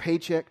get from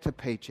paycheck to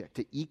paycheck,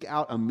 to eke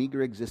out a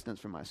meager existence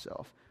for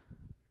myself.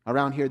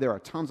 Around here, there are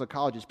tons of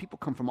colleges. People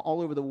come from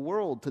all over the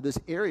world to this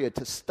area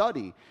to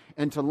study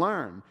and to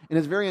learn. And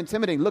it's very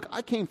intimidating. Look,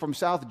 I came from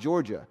South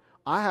Georgia.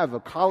 I have a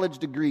college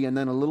degree and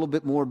then a little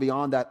bit more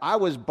beyond that. I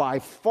was by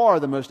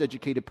far the most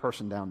educated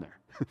person down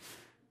there.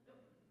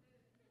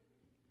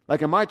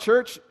 Like in my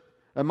church,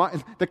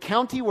 the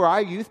county where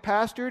I youth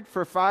pastored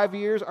for 5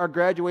 years, our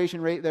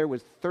graduation rate there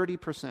was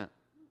 30%.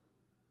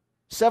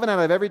 7 out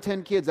of every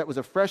 10 kids that was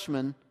a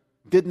freshman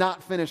did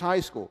not finish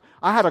high school.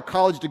 I had a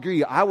college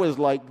degree. I was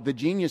like the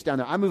genius down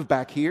there. I moved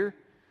back here.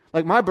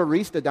 Like my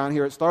barista down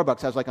here at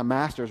Starbucks has like a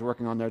master's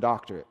working on their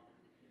doctorate.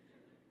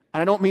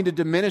 And I don't mean to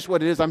diminish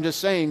what it is. I'm just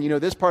saying,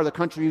 this part of the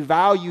country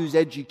values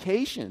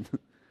education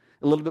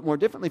a little bit more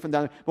differently from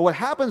down there. But what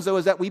happens, though,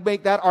 is that we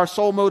make that our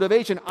sole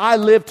motivation. I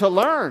live to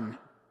learn.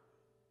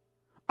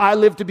 I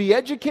live to be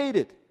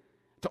educated,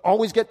 to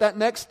always get that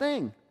next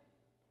thing.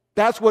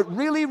 That's what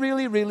really,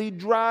 really, really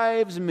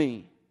drives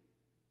me.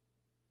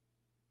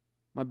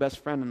 My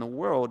best friend in the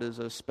world is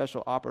a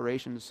special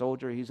operations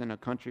soldier. He's in a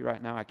country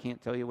right now. I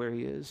can't tell you where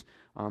he is.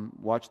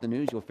 Watch the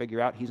news. You'll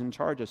figure out he's in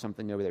charge of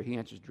something over there. He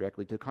answers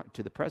directly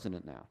to the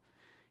president now.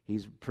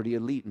 He's pretty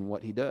elite in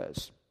what he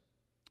does.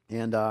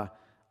 And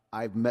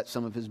I've met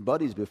some of his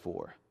buddies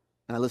before,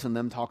 and I listen to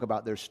them talk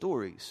about their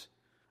stories.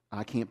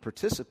 I can't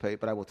participate,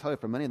 but I will tell you,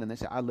 for many of them, they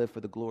say, I live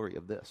for the glory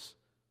of this.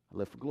 I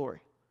live for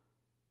glory,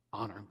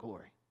 honor and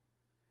glory.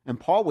 And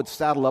Paul would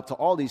saddle up to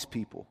all these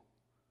people.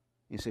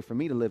 You say, for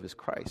me to live is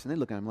Christ. And they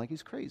look at him like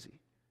he's crazy.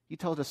 You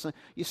tell us,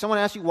 someone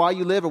asks you why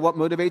you live or what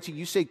motivates you,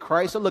 you say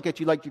Christ, they'll look at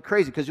you like you're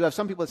crazy, because you have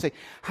some people that say,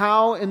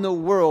 how in the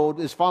world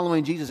is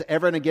following Jesus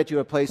ever going to get you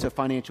a place of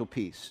financial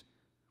peace?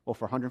 Well,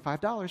 for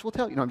 $105, we'll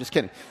tell you. No, I'm just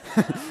kidding.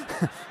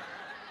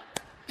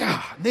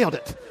 Yeah, nailed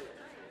it.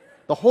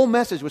 The whole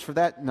message was for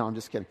that. No, I'm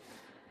just kidding.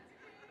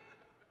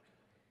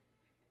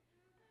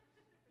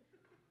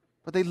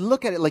 But they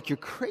look at it like you're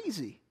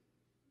crazy.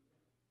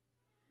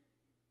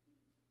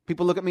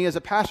 People look at me as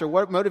a pastor.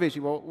 What motivates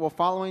you? Well,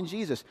 following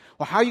Jesus.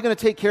 Well, how are you going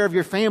to take care of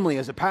your family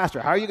as a pastor?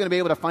 How are you going to be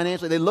able to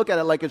financially? They look at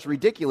it like it's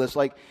ridiculous,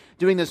 like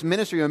doing this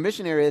ministry or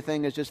missionary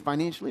thing is just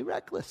financially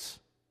reckless.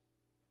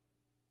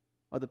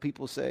 Other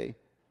people say,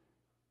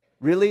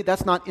 really?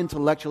 That's not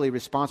intellectually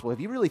responsible.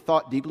 Have you really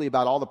thought deeply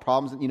about all the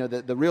problems?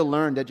 The real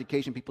learned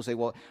education, people say,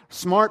 well,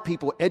 smart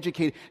people,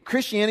 educated.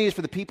 Christianity is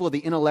for the people of the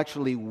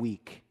intellectually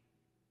weak.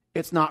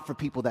 It's not for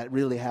people that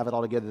really have it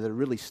all together, that are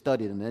really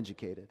studied and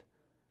educated,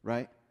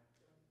 right?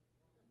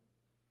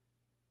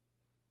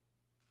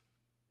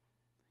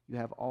 You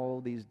have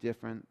all these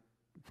different,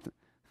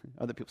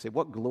 other people say,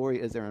 what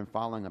glory is there in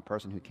following a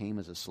person who came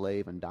as a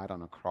slave and died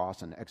on a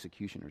cross and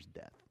executioner's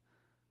death?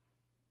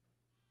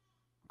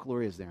 What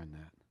glory is there in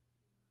that?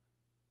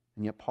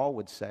 And yet Paul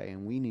would say,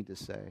 and we need to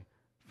say,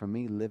 for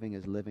me, living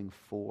is living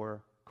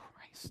for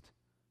Christ.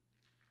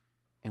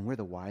 And we're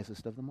the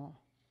wisest of them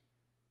all.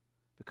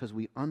 Because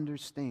we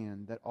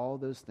understand that all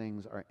those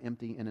things are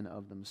empty in and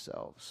of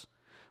themselves.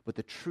 But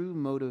the true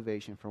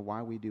motivation for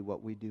why we do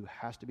what we do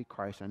has to be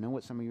Christ. I know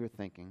what some of you are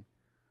thinking.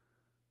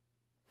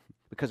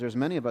 Because there's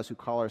many of us who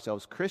call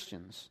ourselves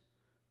Christians.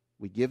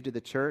 We give to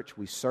the church,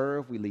 we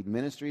serve, we lead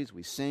ministries,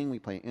 we sing, we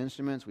play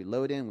instruments, we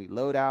load in, we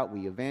load out,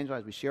 we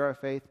evangelize, we share our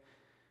faith.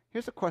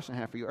 Here's a question I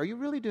have for you. Are you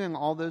really doing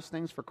all those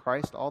things for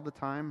Christ all the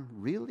time?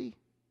 Really?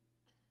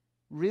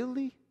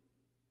 Really?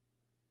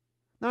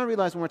 Now I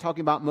realize when we're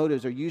talking about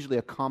motives, they're usually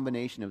a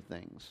combination of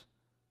things.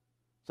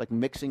 It's like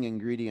mixing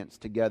ingredients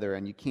together,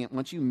 and you can't,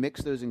 once you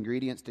mix those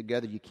ingredients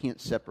together, you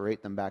can't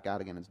separate them back out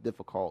again. It's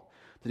difficult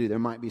to do. There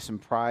might be some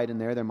pride in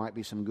there might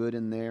be some good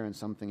in there, and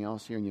something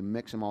else here, and you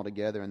mix them all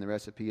together, and the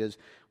recipe is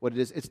what it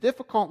is. It's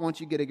difficult once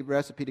you get a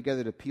recipe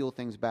together to peel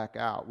things back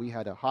out. We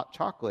had a hot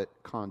chocolate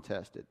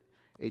contest at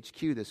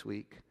HQ this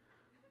week,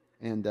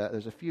 and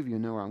there's a few of you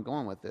know where I'm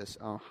going with this.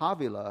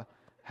 Havila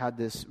had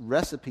this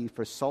recipe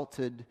for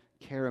salted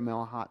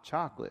caramel hot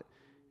chocolate.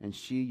 And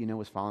she,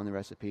 was following the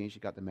recipe, and she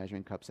got the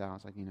measuring cups out.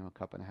 It's like, a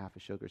cup and a half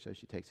of sugar. So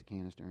she takes a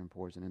canister and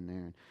pours it in there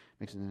and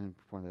mixes it in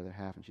for the other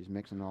half. And she's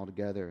mixing it all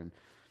together, and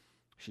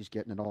she's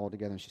getting it all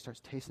together. And she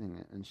starts tasting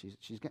it, and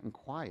she's getting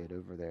quiet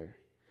over there.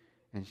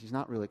 And she's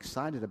not really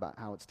excited about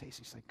how it's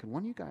tasting. She's like, could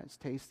one of you guys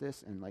taste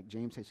this? And like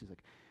James tastes, he's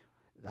like,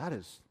 that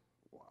is,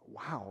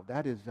 wow,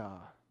 that is,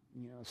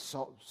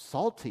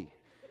 salty.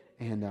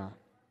 And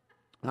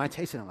I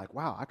tasted it, I'm like,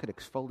 wow, I could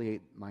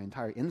exfoliate my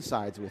entire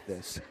insides with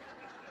this.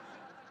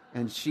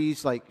 And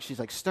she's like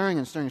stirring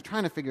and stirring,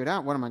 trying to figure it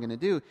out. What am I going to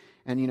do?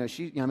 And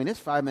it's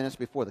 5 minutes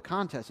before the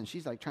contest, and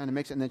she's like trying to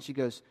mix it. And then she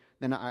goes.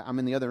 Then I'm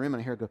in the other room,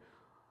 and I hear her go,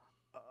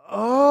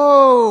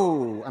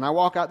 "Oh!" And I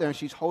walk out there, and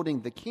she's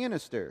holding the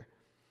canister.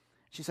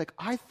 She's like,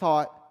 "I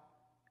thought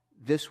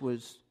this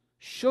was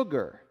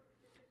sugar.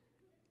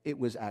 It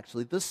was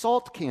actually the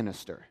salt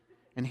canister."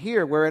 And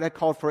here, where it had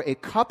called for a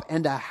cup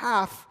and a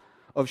half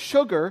of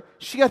sugar,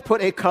 she had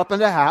put a cup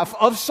and a half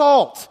of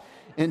salt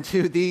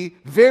into the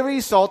very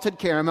salted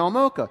caramel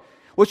mocha.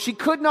 What she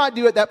could not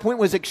do at that point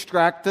was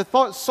extract the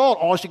salt.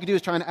 All she could do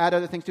is try and add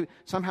other things to it.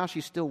 Somehow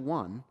she still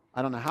won.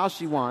 I don't know how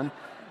she won.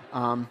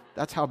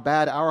 That's how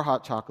bad our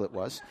hot chocolate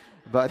was.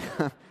 But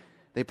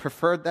they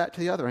preferred that to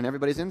the other, and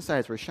everybody's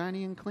insides were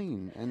shiny and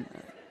clean. And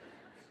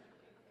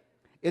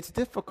it's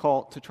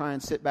difficult to try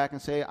and sit back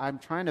and say, I'm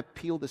trying to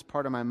peel this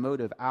part of my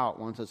motive out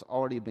once it's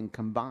already been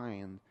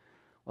combined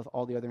with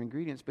all the other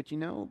ingredients. But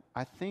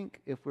I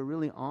think if we're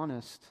really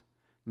honest,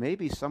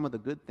 maybe some of the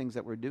good things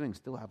that we're doing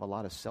still have a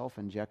lot of self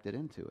injected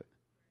into it.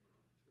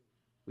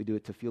 We do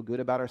it to feel good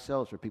about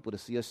ourselves, for people to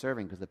see us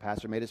serving, because the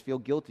pastor made us feel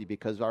guilty,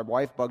 because our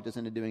wife bugged us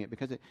into doing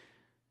it.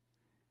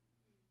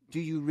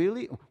 Do you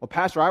really? Well,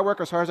 Pastor, I work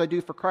as hard as I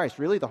do for Christ.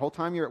 Really? The whole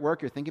time you're at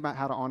work, you're thinking about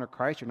how to honor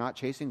Christ? You're not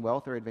chasing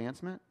wealth or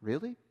advancement?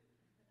 Really?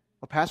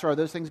 Well, Pastor, are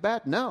those things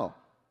bad? No.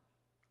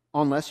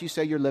 Unless you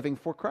say you're living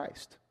for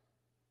Christ.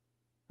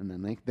 And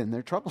then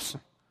they're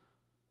troublesome.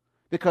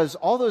 Because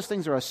all those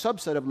things are a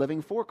subset of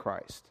living for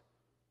Christ.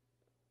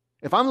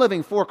 If I'm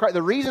living for Christ,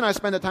 the reason I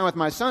spend the time with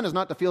my son is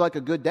not to feel like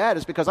a good dad,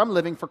 it's because I'm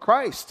living for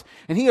Christ.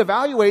 And he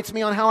evaluates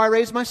me on how I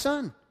raise my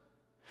son.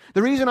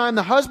 The reason I'm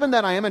the husband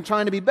that I am and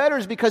trying to be better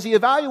is because he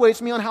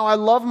evaluates me on how I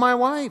love my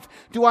wife.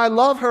 Do I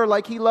love her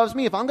like he loves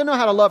me? If I'm going to know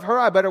how to love her,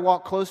 I better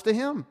walk close to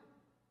him.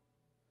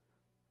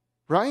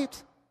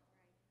 Right?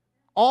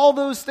 All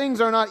those things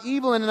are not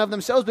evil in and of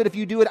themselves, but if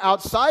you do it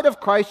outside of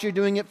Christ, you're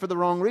doing it for the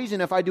wrong reason.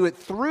 If I do it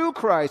through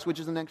Christ, which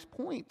is the next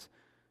point,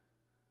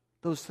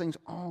 those things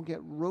all get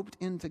roped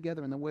in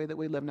together in the way that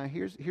we live. Now,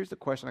 here's the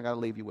question I got to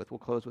leave you with. We'll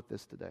close with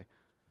this today.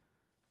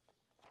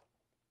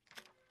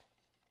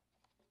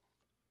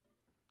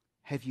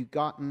 Have you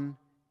gotten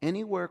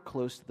anywhere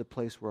close to the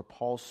place where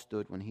Paul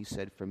stood when he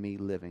said, for me,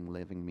 living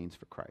means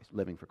for Christ,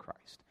 living for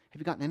Christ? Have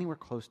you gotten anywhere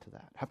close to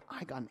that? Have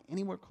I gotten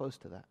anywhere close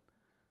to that?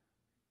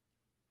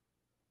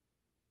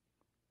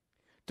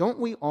 Don't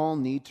we all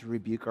need to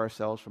rebuke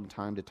ourselves from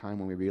time to time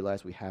when we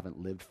realize we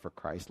haven't lived for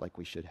Christ like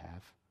we should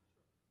have?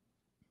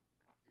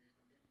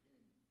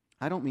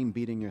 I don't mean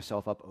beating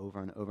yourself up over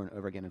and over and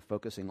over again and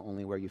focusing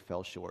only where you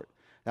fell short.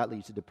 That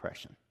leads to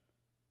depression.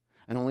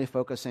 And only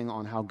focusing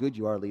on how good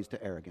you are leads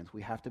to arrogance.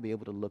 We have to be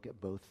able to look at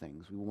both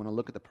things. We want to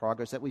look at the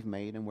progress that we've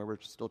made and where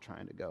we're still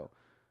trying to go.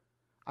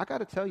 I got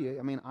to tell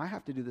you, I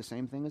have to do the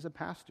same thing as a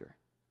pastor.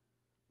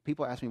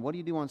 People ask me, what do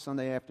you do on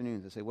Sunday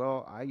afternoons? I say,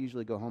 well, I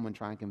usually go home and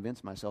try and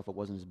convince myself it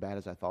wasn't as bad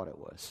as I thought it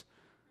was.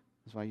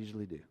 That's what I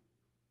usually do.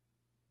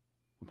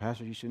 Well,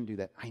 Pastor, you shouldn't do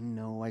that. I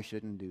know I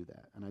shouldn't do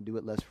that, and I do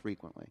it less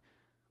frequently.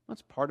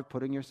 That's part of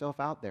putting yourself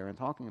out there and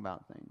talking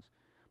about things.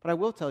 But I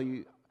will tell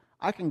you,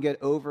 I can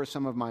get over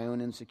some of my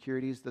own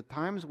insecurities. The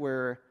times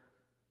where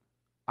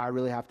I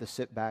really have to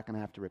sit back and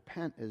I have to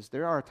repent is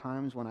there are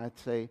times when I'd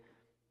say,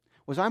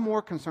 was I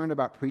more concerned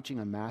about preaching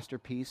a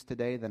masterpiece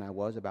today than I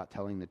was about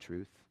telling the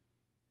truth?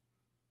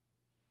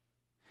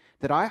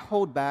 Did I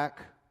hold back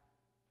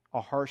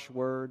a harsh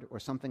word or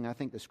something I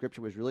think the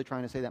Scripture was really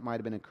trying to say that might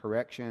have been a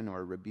correction or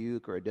a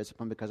rebuke or a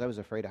discipline because I was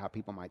afraid of how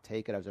people might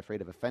take it? I was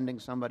afraid of offending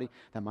somebody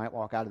that might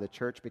walk out of the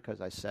church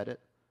because I said it?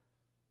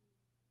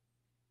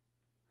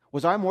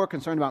 Was I more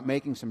concerned about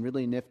making some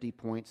really nifty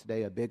points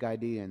today, a big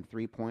idea and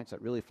 3 points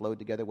that really flowed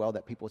together well,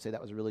 that people would say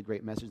that was a really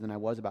great message, than I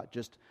was about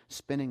just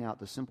spinning out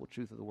the simple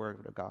truth of the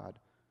Word of God?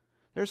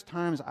 There's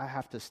times I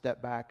have to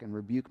step back and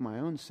rebuke my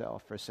own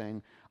self for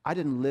saying, I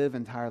didn't live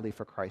entirely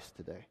for Christ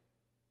today.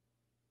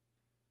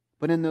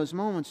 But in those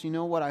moments, you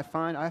know what I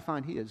find? I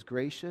find He is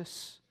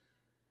gracious.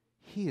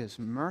 He is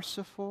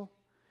merciful.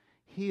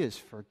 He is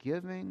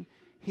forgiving.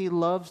 He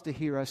loves to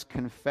hear us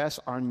confess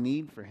our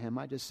need for Him.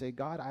 I just say,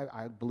 God,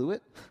 I blew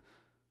it.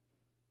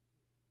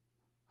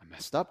 I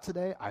messed up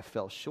today. I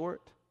fell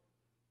short.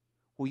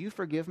 Will you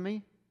forgive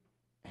me?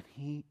 And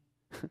He,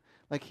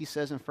 like He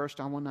says in 1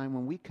 John 1:9,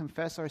 when we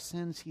confess our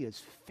sins, He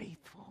is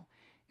faithful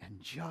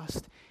and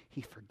just.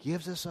 He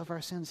forgives us of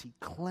our sins. He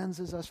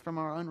cleanses us from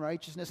our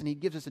unrighteousness, and He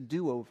gives us a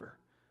do-over.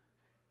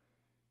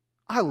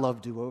 I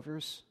love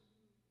do-overs.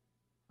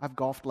 I've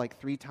golfed like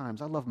 3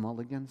 times. I love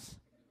mulligans.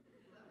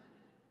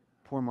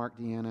 Poor Mark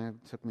Deanna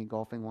took me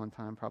golfing one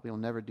time. Probably will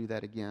never do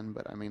that again.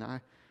 But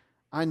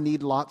I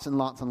need lots and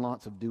lots and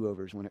lots of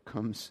do-overs when it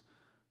comes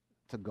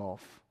to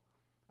golf.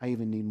 I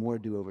even need more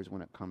do-overs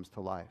when it comes to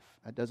life.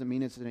 That doesn't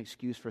mean it's an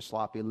excuse for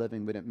sloppy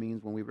living, but it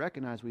means when we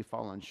recognize we've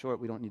fallen short,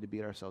 we don't need to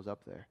beat ourselves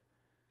up there.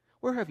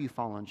 Where have you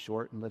fallen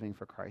short in living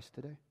for Christ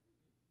today?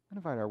 I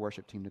invite our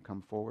worship team to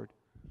come forward.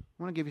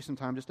 I want to give you some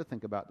time just to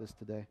think about this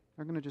today.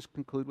 They're going to just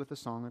conclude with a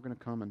song. They're going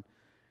to come and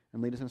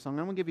lead us in a song.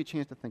 I'm going to give you a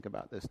chance to think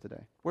about this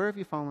today. Where have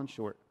you fallen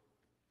short?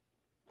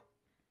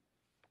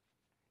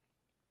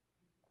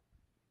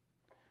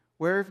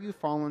 Where have you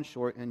fallen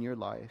short in your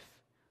life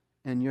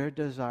and your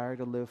desire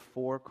to live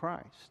for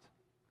Christ?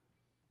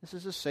 This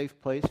is a safe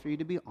place for you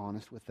to be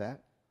honest with that.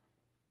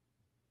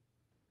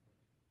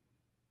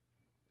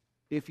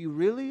 If you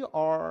really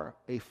are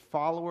a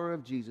follower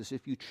of Jesus,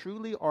 if you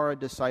truly are a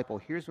disciple,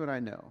 here's what I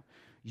know.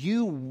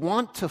 You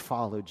want to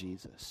follow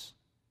Jesus.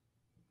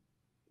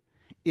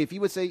 If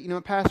you would say,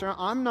 Pastor,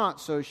 I'm not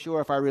so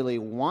sure if I really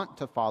want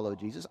to follow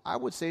Jesus, I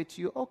would say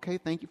to you, okay,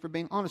 thank you for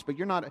being honest, but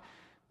you're not,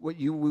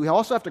 we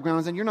also have to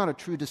ground in, you're not a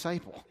true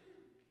disciple.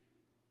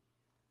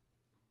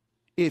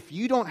 If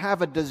you don't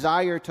have a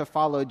desire to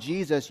follow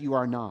Jesus, you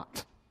are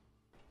not.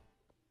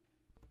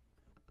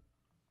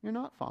 You're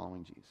not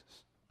following Jesus.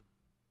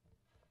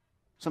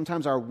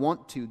 Sometimes our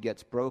want to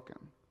gets broken.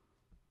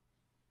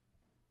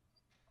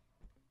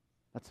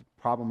 That's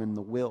a problem in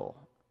the will.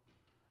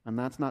 And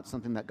that's not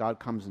something that God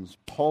comes and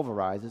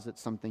pulverizes.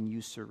 It's something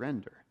you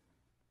surrender.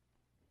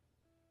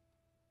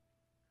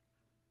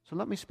 So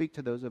let me speak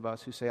to those of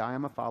us who say, I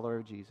am a follower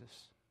of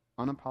Jesus,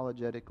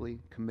 unapologetically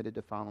committed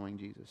to following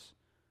Jesus.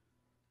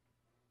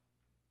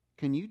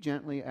 Can you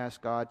gently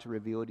ask God to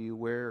reveal to you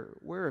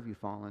where have you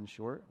fallen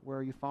short? Where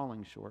are you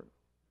falling short?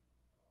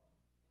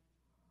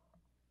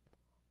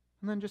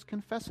 And then just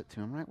confess it to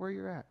Him right where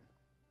you're at.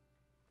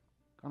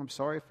 God, I'm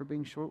sorry for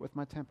being short with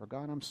my temper.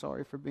 God, I'm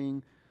sorry for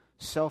being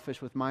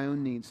selfish with my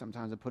own needs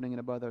sometimes and putting it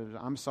above others.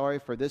 I'm sorry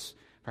for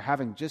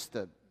having just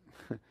a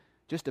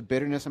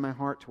bitterness in my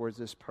heart towards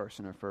this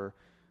person, or for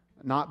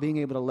not being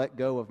able to let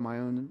go of my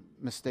own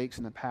mistakes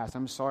in the past.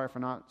 I'm sorry for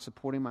not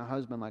supporting my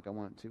husband like I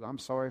want to. I'm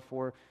sorry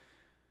for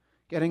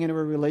getting into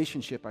a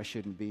relationship I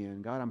shouldn't be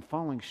in. God, I'm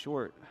falling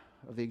short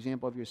of the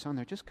example of your son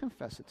there. Just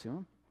confess it to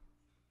Him.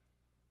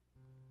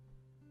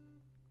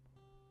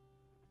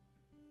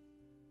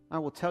 I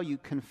will tell you,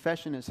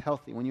 confession is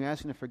healthy. When you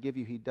ask Him to forgive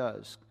you, He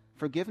does.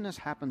 Forgiveness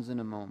happens in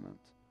a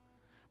moment.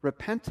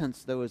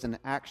 Repentance, though, is an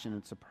action.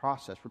 It's a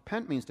process.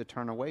 Repent means to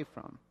turn away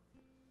from.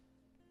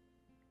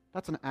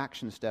 That's an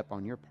action step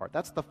on your part.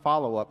 That's the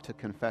follow-up to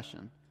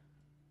confession.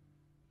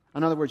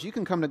 In other words, you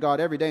can come to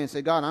God every day and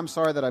say, God, I'm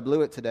sorry that I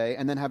blew it today,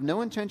 and then have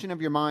no intention of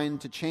your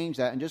mind to change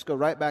that and just go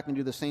right back and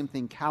do the same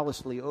thing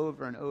callously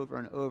over and over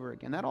and over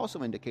again. That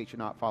also indicates you're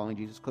not following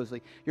Jesus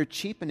closely. You're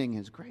cheapening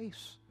His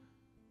grace.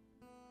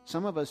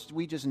 Some of us,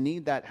 we just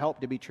need that help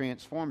to be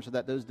transformed so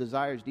that those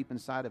desires deep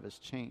inside of us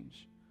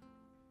change.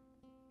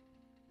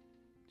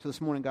 So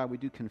this morning, God, we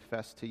do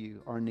confess to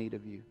you our need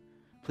of you.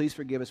 Please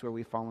forgive us where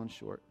we've fallen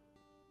short.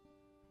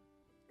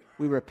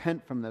 We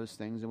repent from those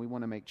things and we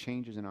want to make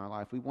changes in our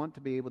life. We want to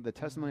be able, the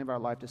testimony of our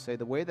life, to say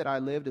the way that I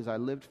lived is I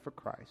lived for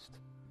Christ.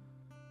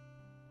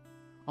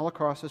 All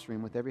across this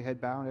room with every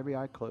head bowed, every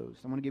eye closed,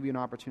 I want to give you an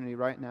opportunity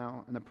right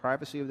now in the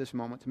privacy of this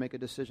moment to make a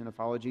decision to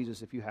follow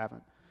Jesus if you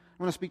haven't.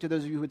 I want to speak to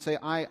those of you who would say,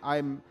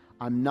 I'm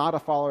not a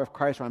follower of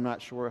Christ, or I'm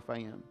not sure if I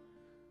am.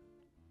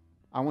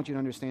 I want you to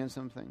understand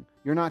something.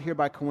 You're not here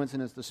by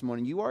coincidence this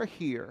morning. You are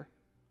here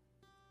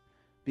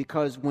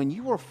because when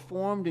you were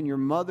formed in your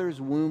mother's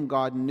womb,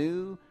 God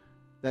knew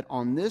that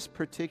on this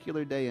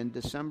particular day in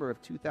December of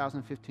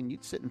 2015,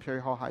 you'd sit in Perry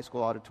Hall High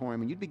School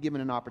auditorium and you'd be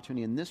given an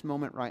opportunity in this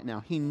moment right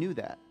now. He knew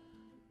that.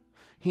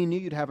 He knew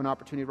you'd have an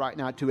opportunity right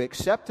now to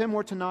accept Him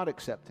or to not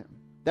accept Him.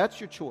 That's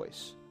your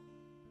choice.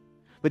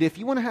 But if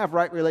you want to have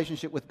right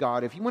relationship with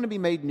God, if you want to be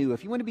made new,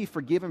 if you want to be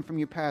forgiven from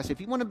your past,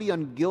 if you want to be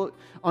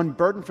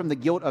unburdened from the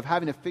guilt of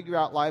having to figure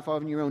out life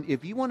on your own,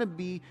 if you want to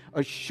be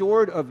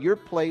assured of your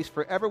place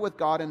forever with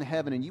God in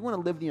heaven, and you want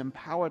to live the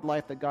empowered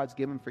life that God's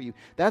given for you,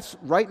 that's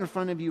right in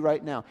front of you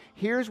right now.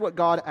 Here's what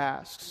God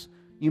asks.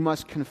 You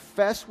must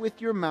confess with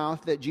your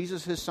mouth that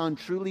Jesus, His Son,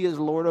 truly is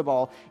Lord of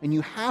all, and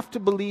you have to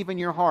believe in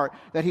your heart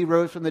that He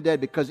rose from the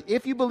dead, because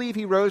if you believe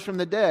He rose from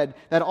the dead,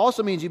 that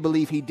also means you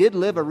believe He did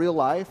live a real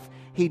life.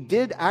 He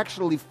did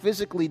actually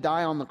physically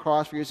die on the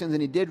cross for your sins,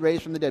 and He did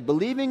raise from the dead.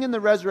 Believing in the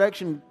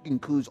resurrection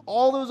includes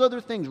all those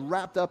other things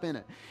wrapped up in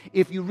it.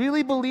 If you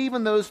really believe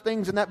in those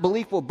things, and that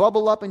belief will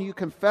bubble up and you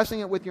confessing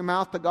it with your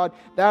mouth to God,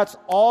 that's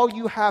all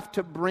you have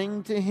to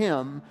bring to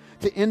Him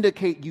to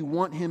indicate you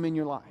want Him in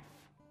your life.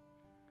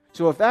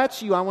 So if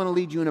that's you, I want to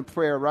lead you in a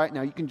prayer right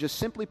now. You can just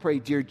simply pray,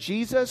 Dear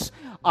Jesus,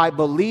 I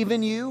believe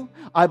in you.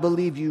 I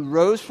believe you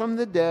rose from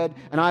the dead,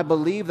 and I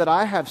believe that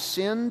I have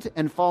sinned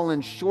and fallen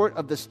short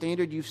of the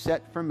standard you've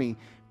set for me.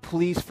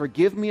 Please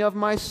forgive me of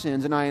my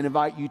sins, and I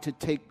invite you to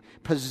take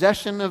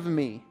possession of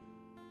me.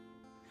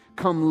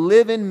 Come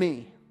live in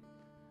me.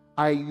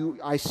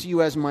 I see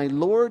you as my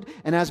Lord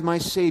and as my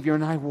Savior,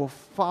 and I will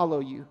follow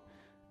you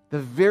the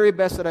very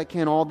best that I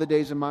can all the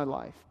days of my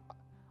life.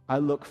 I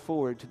look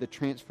forward to the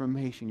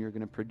transformation you're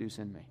going to produce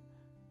in me.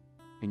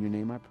 In your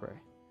name I pray.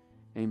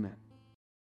 Amen.